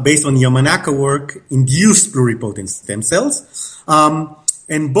 based on Yamanaka work, induced pluripotent stem cells.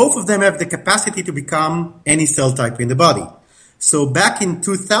 And both of them have the capacity to become any cell type in the body. So back in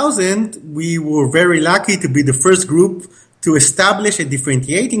 2000, we were very lucky to be the first group to establish a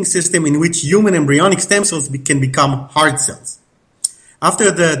differentiating system in which human embryonic stem cells can become heart cells.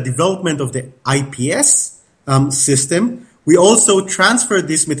 After the development of the IPS system, we also transferred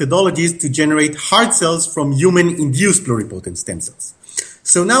these methodologies to generate heart cells from human-induced pluripotent stem cells.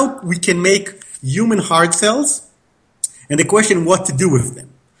 So now we can make human heart cells, and the question what to do with them.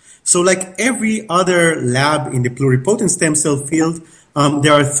 So like every other lab in the pluripotent stem cell field,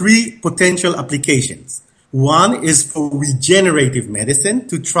 there are three potential applications. One is for regenerative medicine,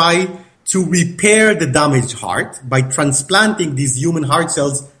 to try to repair the damaged heart by transplanting these human heart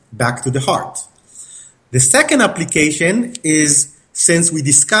cells back to the heart. The second application is, since we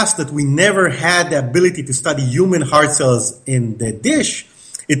discussed that we never had the ability to study human heart cells in the dish,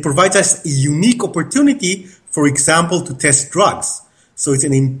 it provides us a unique opportunity, for example, to test drugs. So it's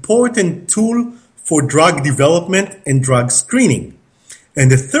an important tool for drug development and drug screening. And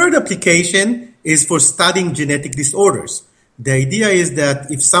the third application is for studying genetic disorders. The idea is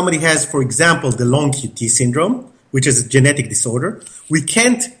that if somebody has, for example, the long QT syndrome, which is a genetic disorder, we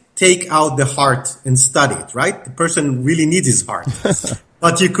can't take out the heart and study it, right? The person really needs his heart.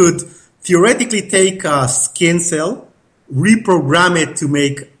 But you could theoretically take a skin cell, reprogram it to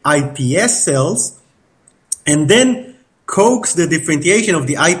make iPS cells, and then coax the differentiation of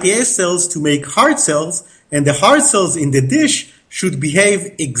the iPS cells to make heart cells, and the heart cells in the dish should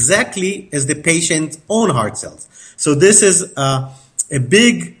behave exactly as the patient's own heart cells. So this is a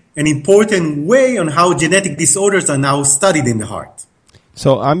big and important way on how genetic disorders are now studied in the heart.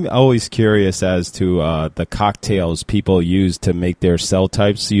 So I'm always curious as to the cocktails people use to make their cell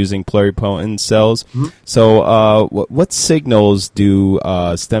types using pluripotent cells. Mm-hmm. So what signals do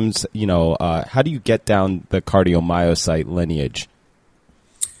stems, how do you get down the cardiomyocyte lineage?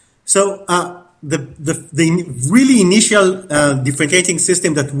 So the really initial differentiating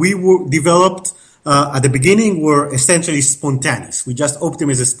system that we developed at the beginning were essentially spontaneous. We just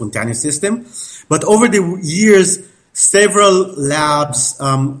optimized a spontaneous system. But over the years, several labs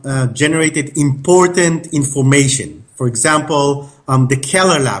generated important information. For example, the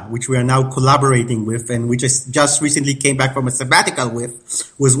Keller lab, which we are now collaborating with and which just recently came back from a sabbatical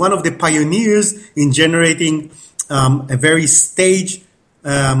with, was one of the pioneers in generating a very staged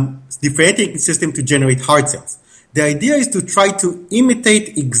differentiating system to generate heart cells. The idea is to try to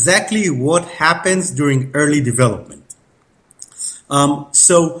imitate exactly what happens during early development.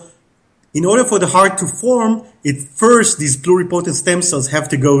 So in order for the heart to form, these pluripotent stem cells have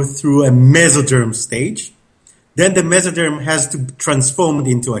to go through a mesoderm stage. Then the mesoderm has to be transformed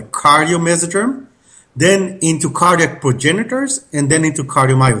into a cardiomesoderm, then into cardiac progenitors, and then into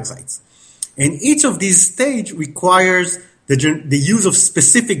cardiomyocytes. And each of these stages requires the use of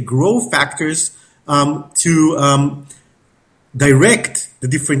specific growth factors to direct the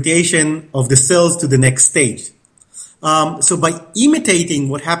differentiation of the cells to the next stage. So by imitating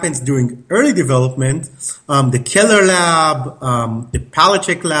what happens during early development, the Keller lab, the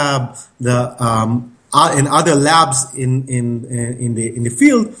Palachek lab, and other labs in the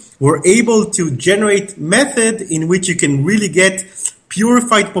field were able to generate method in which you can really get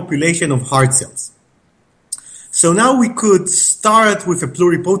purified population of heart cells. So now we could start with a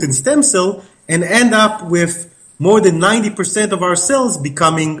pluripotent stem cell and end up with more than 90% of our cells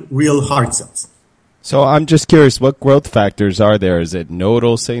becoming real heart cells. So I'm just curious, what growth factors are there? Is it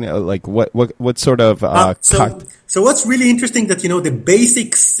nodal signal? Like what sort of? So what's really interesting that the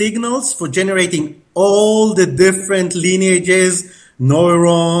basic signals for generating all the different lineages,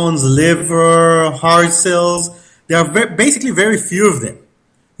 neurons, liver, heart cells, there are basically very few of them.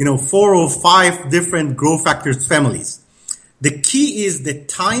 4 or 5 different growth factors families. The key is the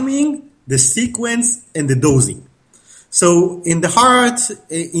timing, the sequence, and the dosing. So in the heart,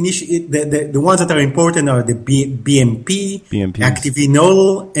 the ones that are important are the BMP, activin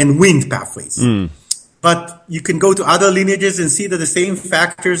nodal, and Wnt pathways. But you can go to other lineages and see that the same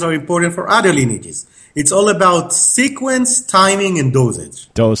factors are important for other lineages. It's all about sequence, timing, and dosage.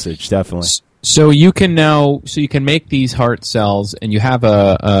 Dosage, definitely. So you can make these heart cells, and you have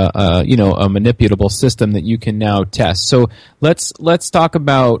a manipulable system that you can now test. So let's talk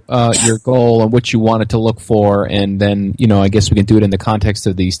about your goal and what you wanted to look for, and then I guess we can do it in the context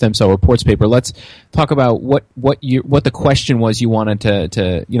of the stem cell reports paper. Let's talk about what the question was you wanted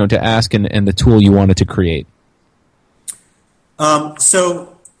to ask and the tool you wanted to create.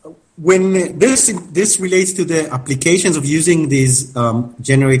 So when this relates to the applications of using these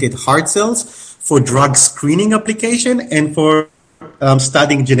generated heart cells for drug screening application and for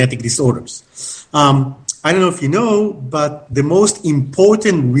studying genetic disorders. I don't know if you know, but the most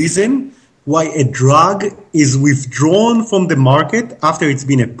important reason why a drug is withdrawn from the market after it's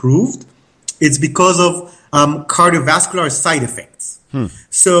been approved, it's because of cardiovascular side effects.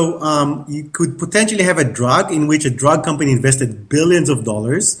 So you could potentially have a drug in which a drug company invested billions of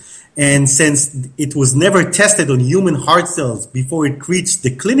dollars, and since it was never tested on human heart cells before it reached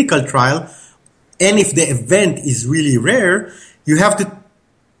the clinical trial, and if the event is really rare, you have to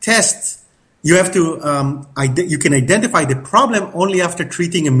test. You have to you can identify the problem only after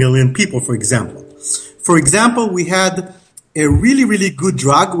treating 1 million people, for example. For example, we had a really, really good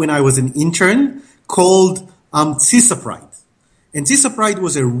drug when I was an intern called cisapride. And cisapride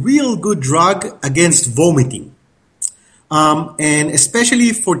was a real good drug against vomiting, and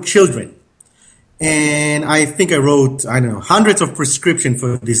especially for children. And I think I wrote, hundreds of prescriptions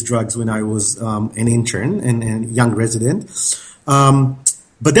for these drugs when I was an intern and a young resident.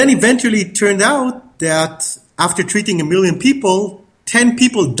 But then eventually it turned out that after treating 1 million people, 10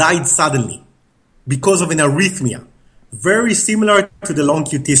 people died suddenly because of an arrhythmia, very similar to the long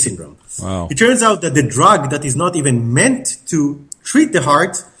QT syndrome. Wow. It turns out that the drug that is not even meant to treat the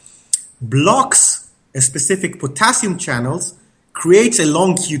heart blocks a specific potassium channels, creates a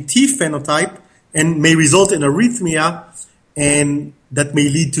long QT phenotype, and may result in arrhythmia, and that may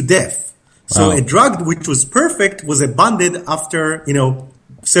lead to death. Wow. So a drug which was perfect was abandoned after,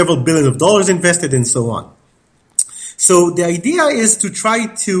 several billions of dollars invested and so on. So the idea is to try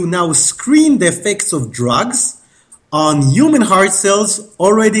to now screen the effects of drugs on human heart cells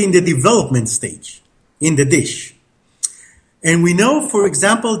already in the development stage, in the dish. And we know, for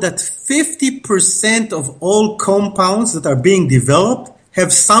example, that 50% of all compounds that are being developed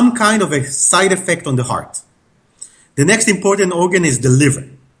have some kind of a side effect on the heart. The next important organ is the liver.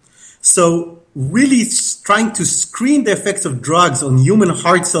 So really trying to screen the effects of drugs on human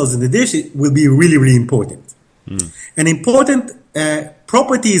heart cells in the dish will be really, really important. An important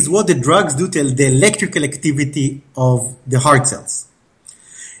property is what the drugs do to the electrical activity of the heart cells.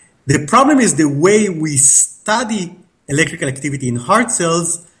 The problem is the way we study electrical activity in heart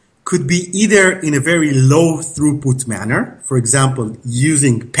cells could be either in a very low throughput manner, for example,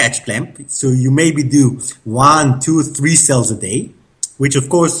 using patch clamp. So you maybe do 1, 2, 3 cells a day, which of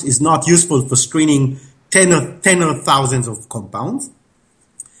course is not useful for screening 10 or thousands of compounds.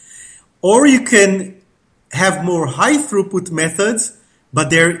 Or you can have more high throughput methods, but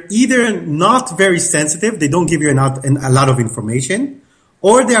they're either not very sensitive, they don't give you a lot of information,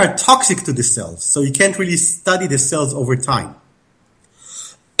 or they are toxic to the cells, so you can't really study the cells over time.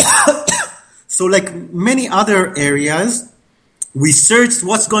 So like many other areas, we searched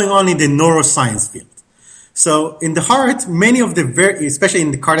what's going on in the neuroscience field. So in the heart, many of the especially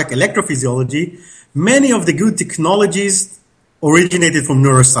in the cardiac electrophysiology, many of the good technologies originated from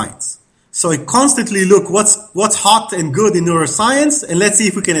neuroscience. So I constantly look what's hot and good in neuroscience, and let's see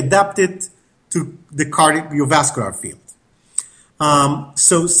if we can adapt it to the cardiovascular field.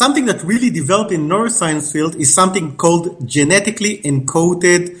 So something that really developed in neuroscience field is something called genetically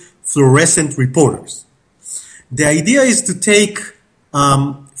encoded fluorescent reporters. The idea is to take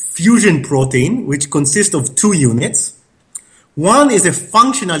fusion protein, which consists of 2 units. One is a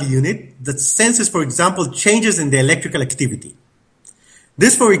functional unit that senses, for example, changes in the electrical activity.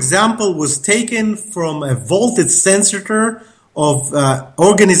 This, for example, was taken from a voltage sensor of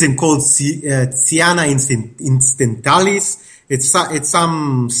organism called Cyana instantitalis. It's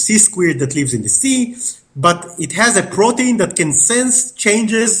some sea squid that lives in the sea, but it has a protein that can sense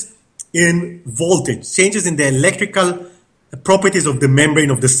changes in voltage, changes in the electrical properties of the membrane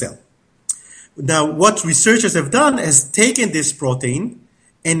of the cell. Now, what researchers have done is taken this protein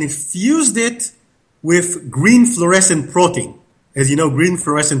and infused it with green fluorescent protein. As you know, green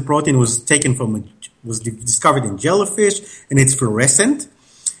fluorescent protein was discovered in jellyfish, and it's fluorescent.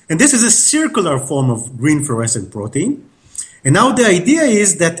 And this is a circular form of green fluorescent protein. And now the idea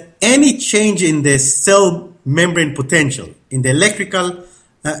is that any change in the cell membrane potential, in the electrical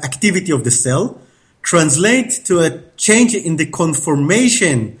activity of the cell, translates to a change in the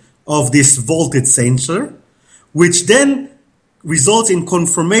conformation of this voltage sensor, which then results in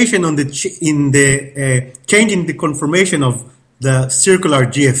conformation change in the conformation of the circular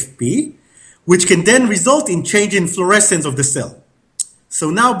GFP, which can then result in change in fluorescence of the cell. So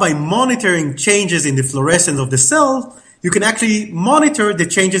now by monitoring changes in the fluorescence of the cell, you can actually monitor the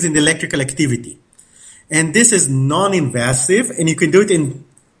changes in the electrical activity. And this is non-invasive, and you can do it in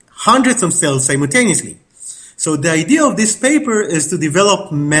hundreds of cells simultaneously. So the idea of this paper is to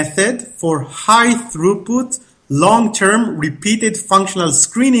develop method for high throughput, long-term, repeated functional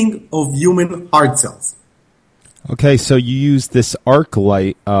screening of human heart cells. Okay, so you use this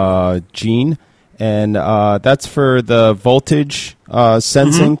ArcLight gene, and that's for the voltage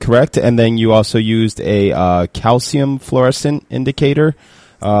sensing, correct? And then you also used a calcium fluorescent indicator.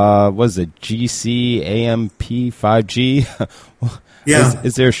 Was it GCAMP5G? Yeah.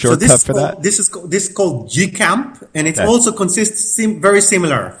 Is there a shortcut for that? This is called GCAMP, and it also consists very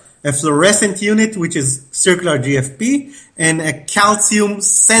similar. A fluorescent unit, which is circular GFP, and a calcium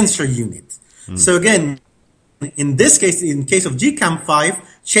sensor unit. So again, in this case, in case of GCAMP5,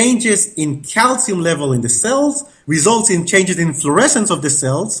 changes in calcium level in the cells results in changes in fluorescence of the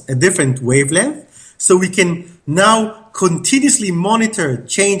cells, a different wavelength. So we can now continuously monitor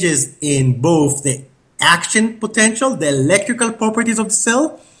changes in both the action potential, the electrical properties of the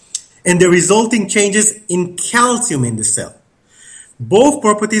cell, and the resulting changes in calcium in the cell. Both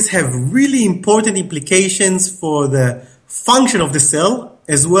properties have really important implications for the function of the cell,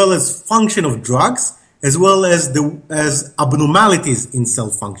 as well as function of drugs, as well as abnormalities in cell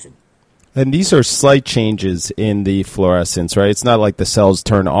function. And these are slight changes in the fluorescence, right? It's not like the cells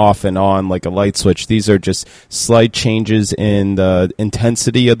turn off and on like a light switch. These are just slight changes in the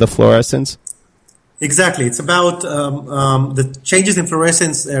intensity of the fluorescence? Exactly. It's about the changes in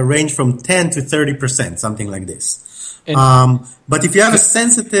fluorescence range from 10 to 30%, something like this. But if you have a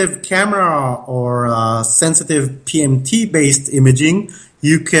sensitive camera or sensitive PMT-based imaging,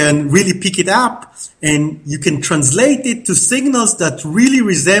 you can really pick it up and you can translate it to signals that really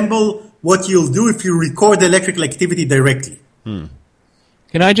resemble what you'll do if you record the electrical activity directly.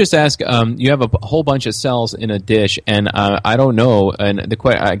 Can I just ask, you have a whole bunch of cells in a dish, and I don't know, and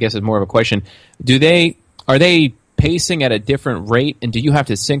I guess it's more of a question, are they pacing at a different rate, and do you have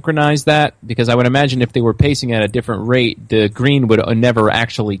to synchronize that? Because I would imagine if they were pacing at a different rate, the green would never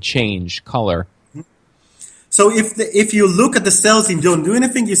actually change color. So if you look at the cells and don't do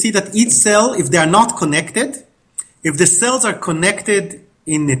anything, you see that each cell, if they are not connected, if the cells are connected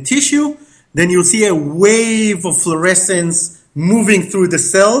in a tissue, then you'll see a wave of fluorescence moving through the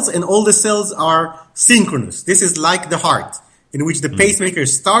cells, and all the cells are synchronous. This is like the heart, in which the pacemaker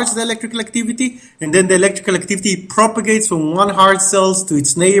starts the electrical activity, and then the electrical activity propagates from one heart cell to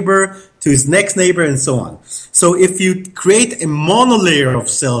its neighbor, to its next neighbor, and so on. So if you create a monolayer of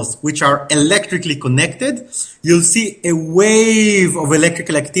cells which are electrically connected, you'll see a wave of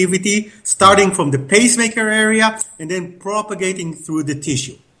electrical activity starting from the pacemaker area and then propagating through the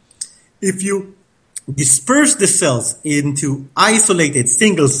tissue. If you disperse the cells into isolated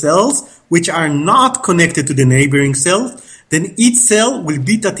single cells, which are not connected to the neighboring cells, then each cell will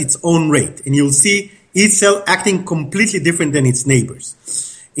beat at its own rate, and you'll see each cell acting completely different than its neighbors.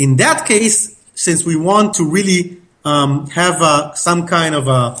 In that case, since we want to really have some kind of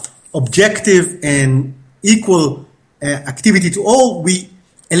objective and equal activity to all, we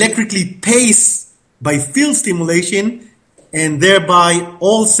electrically pace by field stimulation, and thereby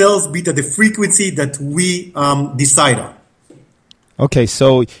all cells beat at the frequency that we decide on. Okay,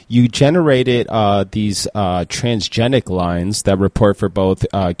 so you generated these transgenic lines that report for both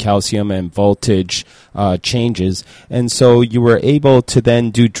calcium and voltage changes, and so you were able to then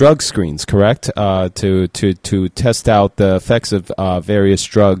do drug screens, correct? To test out the effects of various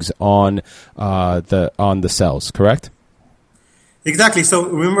drugs on the cells, correct? Exactly. So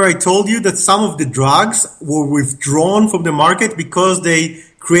remember I told you that some of the drugs were withdrawn from the market because they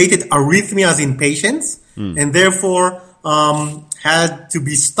created arrhythmias in patients and therefore had to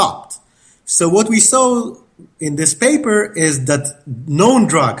be stopped. So what we saw in this paper is that known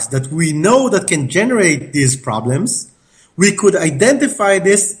drugs that we know that can generate these problems, we could identify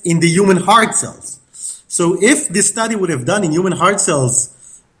this in the human heart cells. So if this study would have done in human heart cells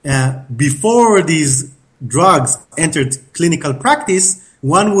before these drugs entered clinical practice,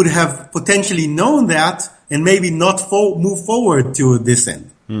 one would have potentially known that and maybe not move forward to this end.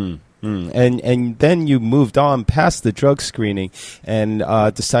 And then you moved on past the drug screening and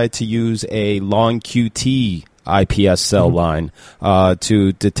decided to use a long QT iPS cell line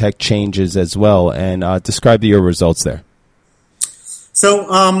to detect changes as well. And describe your results there.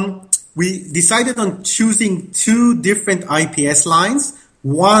 So we decided on choosing two different iPS lines,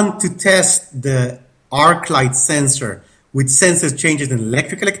 one to test the arc light sensor with sensor changes in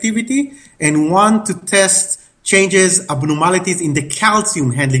electrical activity, and one to test changes, abnormalities in the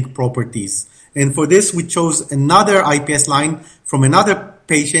calcium handling properties. And for this, we chose another iPS line from another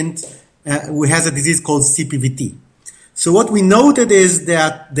patient who has a disease called CPVT. So what we noted is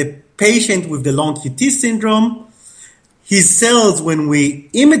that the patient with the long QT syndrome, his cells, when we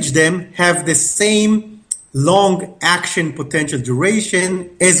image them, have the same long action potential duration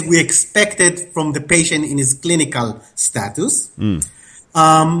as we expected from the patient in his clinical status.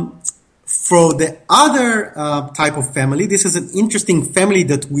 For the other type of family, this is an interesting family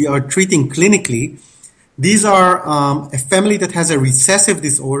that we are treating clinically. These are a family that has a recessive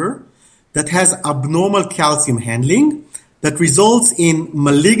disorder that has abnormal calcium handling that results in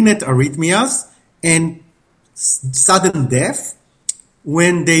malignant arrhythmias and sudden death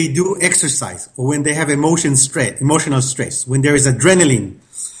when they do exercise or when they have emotional stress, when there is adrenaline.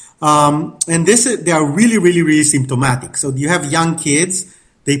 And they are really, really, really symptomatic. So you have young kids,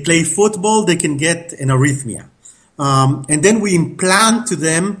 they play football, they can get an arrhythmia. And then we implant to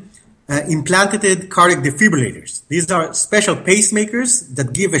them implanted cardiac defibrillators. These are special pacemakers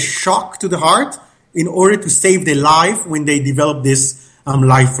that give a shock to the heart in order to save their life when they develop this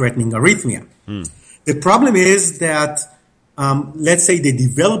life-threatening arrhythmia. The problem is that let's say they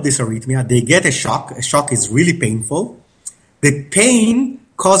develop this arrhythmia, they get a shock. A shock is really painful. The pain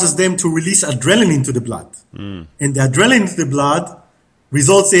causes them to release adrenaline into the blood. And the adrenaline into the blood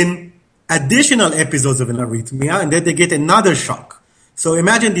results in additional episodes of an arrhythmia, and then they get another shock. So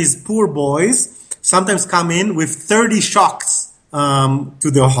imagine these poor boys sometimes come in with 30 shocks to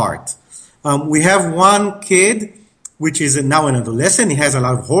their heart. We have one kid, which is now an adolescent. He has a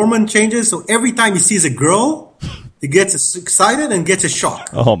lot of hormone changes. So every time he sees a girl, he gets excited and gets a shock.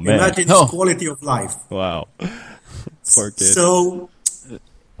 Oh, man. Imagine his quality of life. Wow. Poor kid. So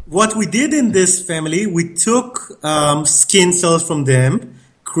what we did in this family, we took skin cells from them,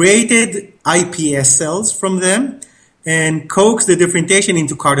 created iPS cells from them, and coaxed the differentiation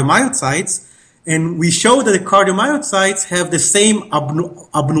into cardiomyocytes. And we showed that the cardiomyocytes have the same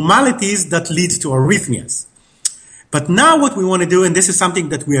abnormalities that lead to arrhythmias. But now what we want to do, and this is something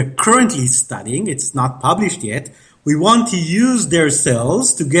that we are currently studying, it's not published yet, we want to use their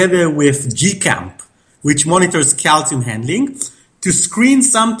cells together with GCAMP, which monitors calcium handling, to screen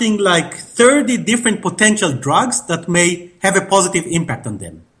something like 30 different potential drugs that may have a positive impact on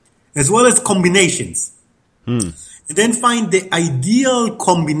them, as well as combinations. And then find the ideal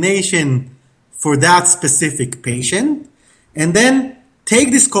combination for that specific patient, and then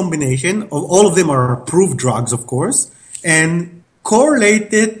take this combination, of all of them are approved drugs, of course, and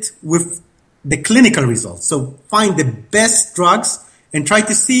correlate it with the clinical results. So find the best drugs and try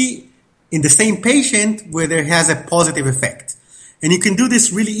to see in the same patient whether it has a positive effect. And you can do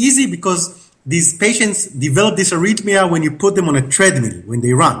this really easy because these patients develop this arrhythmia when you put them on a treadmill, when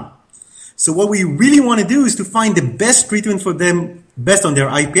they run. So what we really want to do is to find the best treatment for them based on their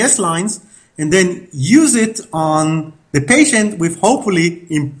iPS lines, and then use it on the patient with hopefully,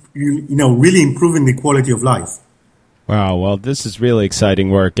 really improving the quality of life. Wow, well, this is really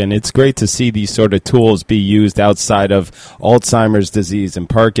exciting work, and it's great to see these sort of tools be used outside of Alzheimer's disease and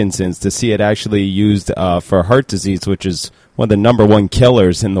Parkinson's, to see it actually used for heart disease, which is one of the number one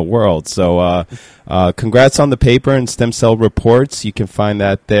killers in the world. So congrats on the paper and stem cell reports. You can find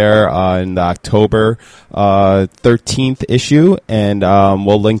that there in the October 13th issue, and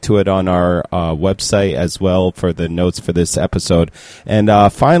we'll link to it on our website as well for the notes for this episode. And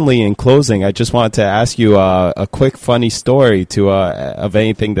finally, in closing, I just wanted to ask you a quick funny story of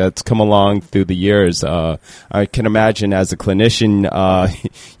anything that's come along through the years. I can imagine as a clinician,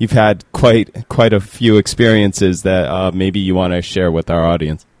 you've had quite a few experiences that maybe you want to share with our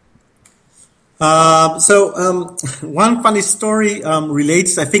audience. One funny story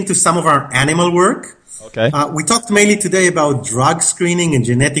relates, I think, to some of our animal work. Okay. We talked mainly today about drug screening and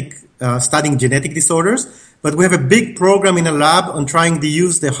studying genetic disorders, but we have a big program in a lab on trying to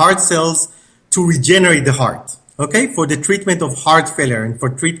use the heart cells to regenerate the heart, okay, for the treatment of heart failure and for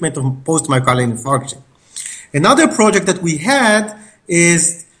treatment of post-myocardial infarction. Another project that we had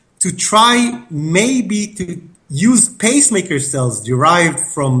is to try maybe to use pacemaker cells derived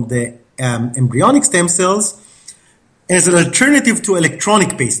from the embryonic stem cells as an alternative to electronic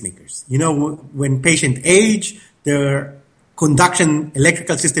pacemakers. You know, when patient age, their conduction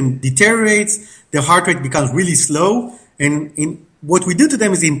electrical system deteriorates, their heart rate becomes really slow, and what we do to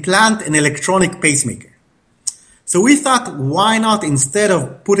them is implant an electronic pacemaker. So we thought, why not, instead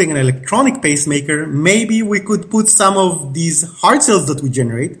of putting an electronic pacemaker, maybe we could put some of these heart cells that we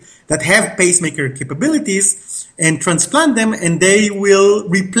generate that have pacemaker capabilities and transplant them, and they will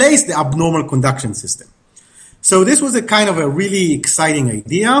replace the abnormal conduction system. So this was a kind of a really exciting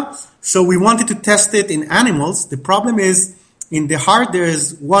idea. So we wanted to test it in animals. The problem is, in the heart, there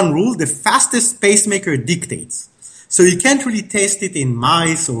is one rule: the fastest pacemaker dictates. So you can't really test it in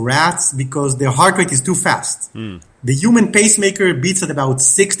mice or rats because their heart rate is too fast. The human pacemaker beats at about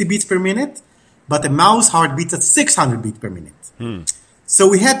 60 beats per minute, but a mouse heart beats at 600 beats per minute. So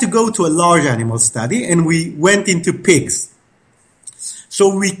we had to go to a large animal study, and we went into pigs.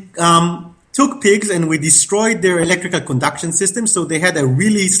 So we took pigs and we destroyed their electrical conduction system, so they had a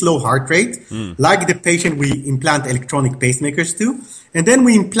really slow heart rate, like the patient we implant electronic pacemakers to. And then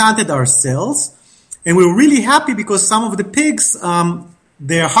we implanted our cells, and we were really happy because some of the pigs,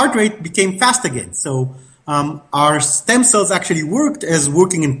 their heart rate became fast again. So our stem cells actually worked as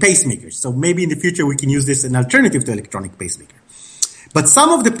working in pacemakers. So maybe in the future we can use this as an alternative to electronic pacemaker. But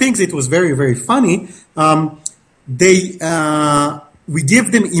some of the pigs, it was very, very funny. We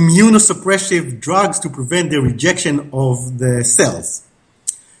give them immunosuppressive drugs to prevent the rejection of the cells.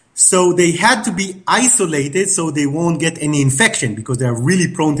 So they had to be isolated so they won't get any infection, because they are really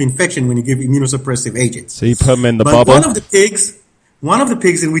prone to infection when you give immunosuppressive agents. So you put them in the but bubble? One of the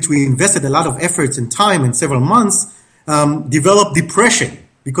pigs in which we invested a lot of efforts and time and several months developed depression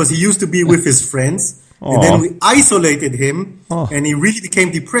because he used to be with his friends. Aww. And then we isolated him, and he really became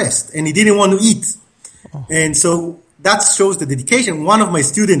depressed, and he didn't want to eat. And so that shows the dedication. One of my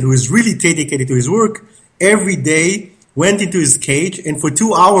students, who is really dedicated to his work, every day went into his cage and for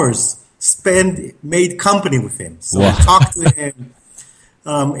 2 hours made company with him. So I talked to him,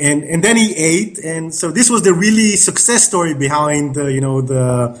 and then he ate. And so this was the really success story behind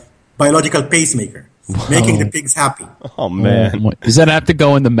the biological pacemaker. Wow. Making the pigs happy. Oh, man. Does that have to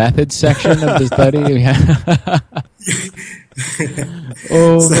go in the methods section of the study?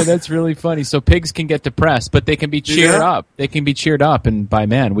 Man, that's really funny. So pigs can get depressed, but they can be cheered up. They can be cheered up, and by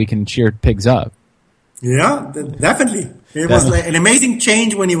man, we can cheer pigs up. Yeah, definitely. It was like an amazing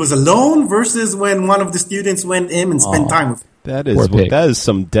change when he was alone versus when one of the students went in and spent time with him. That is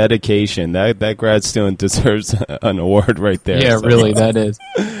some dedication. That grad student deserves an award right there. Yeah, really, that is.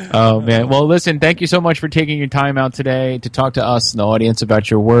 Oh, man. Well, listen, thank you so much for taking your time out today to talk to us and the audience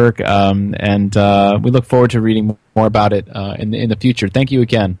about your work. And we look forward to reading more about it in the future. Thank you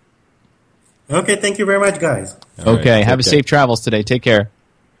again. Okay, thank you very much, guys. Okay, have a safe travels today. Take care.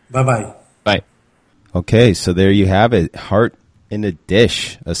 Bye-bye. Bye. Okay, so there you have it. Heart in a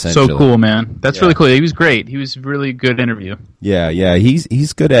dish, essentially. So cool, man. That's really cool. He was great. He was a really good interview. Yeah.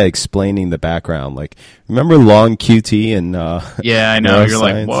 He's good at explaining the background. Like, remember Long QT and yeah, I know. You're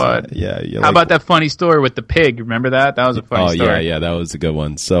like, what? Yeah. How about that funny story with the pig? Remember that? That was a funny story. Yeah, that was a good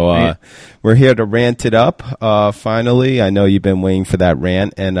one. So we're here to rant it up. Finally, I know you've been waiting for that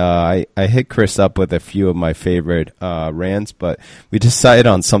rant, and I hit Chris up with a few of my favorite rants, but we decided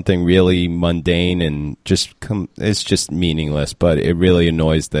on something really mundane and it's just meaningless, but it really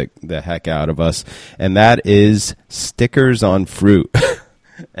annoys the heck out of us, and that is stickers on fruit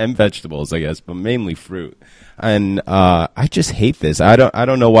and vegetables, I guess, but mainly fruit. And I just hate this. I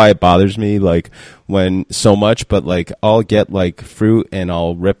don't know why it bothers me when so much, but I'll get fruit and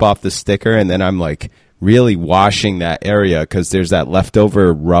I'll rip off the sticker, and then I'm really washing that area because there's that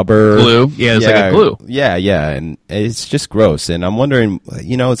leftover rubber glue. Yeah, it's like a glue. Yeah, and it's just gross. And I'm wondering,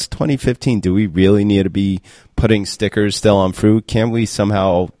 it's 2015. Do we really need to be putting stickers still on fruit? Can't we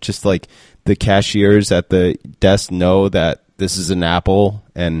somehow just the cashiers at the desk know that this is an apple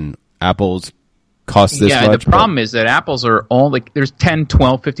and apples cost this much? Yeah, the problem is that apples are all there's 10,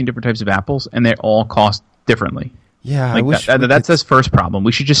 12, 15 different types of apples, and they all cost differently. Yeah, that's the first problem.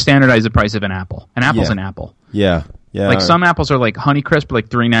 We should just standardize the price of an apple. An apple's an apple. Yeah. Some apples are Honeycrisp,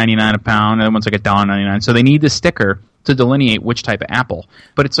 $3.99 a pound, and one's $1.99. So they need the sticker to delineate which type of apple.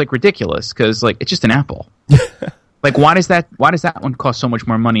 But it's like ridiculous because like it's just an apple. Like why does that one cost so much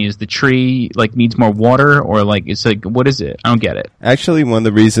more money? Is the tree like needs more water, or like it's like what is it? I don't get it. Actually, one of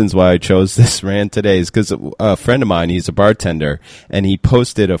the reasons why I chose this rant today is because a friend of mine, he's a bartender, and he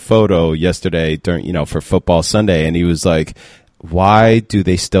posted a photo yesterday during for Football Sunday, and he was like, why do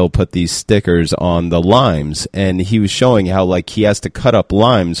they still put these stickers on the limes? And he was showing how like he has to cut up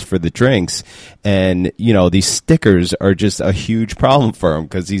limes for the drinks, and these stickers are just a huge problem for him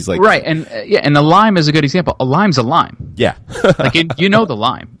because he's like, right, and the lime is a good example. A lime's a lime. Yeah, like the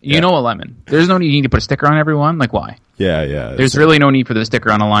lime. You know a lemon. There's no need to put a sticker on everyone. Like why? Yeah. There's really no need for the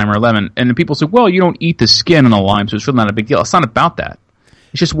sticker on a lime or a lemon. And then people say, well, you don't eat the skin on a lime, so it's really not a big deal. It's not about that.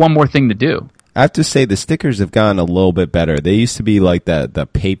 It's just one more thing to do. I have to say the stickers have gotten a little bit better. They used to be like the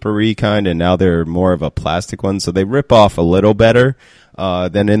papery kind, and now they're more of a plastic one, so they rip off a little better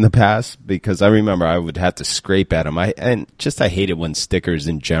than in the past, because I remember I would have to scrape at them. I hate it when stickers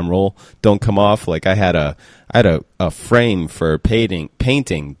in general don't come off. Like I had a frame for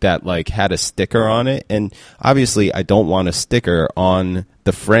painting that like had a sticker on it, and obviously I don't want a sticker on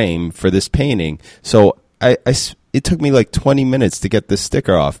the frame for this painting, so it took me like 20 minutes to get this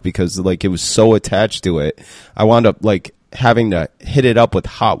sticker off because like it was so attached to it. I wound up like having to hit it up with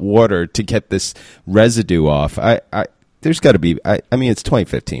hot water to get this residue off. There's got to be, I mean, it's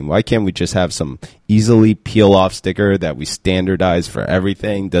 2015. Why can't we just have some easily peel off sticker that we standardize for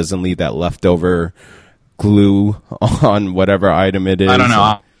everything? Doesn't leave that leftover glue on whatever item it is. I don't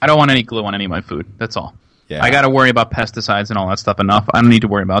know. I don't want any glue on any of my food. That's all. Yeah. I got to worry about pesticides and all that stuff enough. I don't need to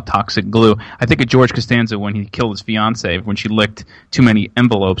worry about toxic glue. I think of George Costanza when he killed his fiancee, when she licked too many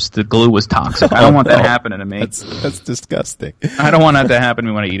envelopes, the glue was toxic. I don't want that happening to me. That's disgusting. I don't want that to happen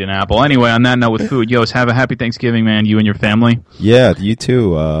to me when I eat an apple. Anyway, on that note with food, Yost, have a happy Thanksgiving, man, you and your family. Yeah, you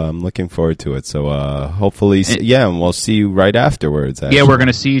too. I'm looking forward to it. So hopefully, and we'll see you right afterwards. Actually. Yeah, we're going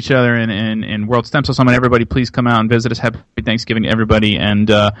to see each other in World Stem Cell Summit. Everybody, please come out and visit us. Happy Thanksgiving to everybody.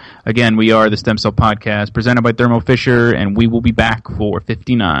 And again, we are the Stem Cell Podcast, presented by Thermo Fisher, and we will be back for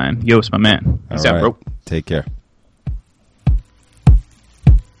 59. Yost, my man. Peace out, bro. Take care.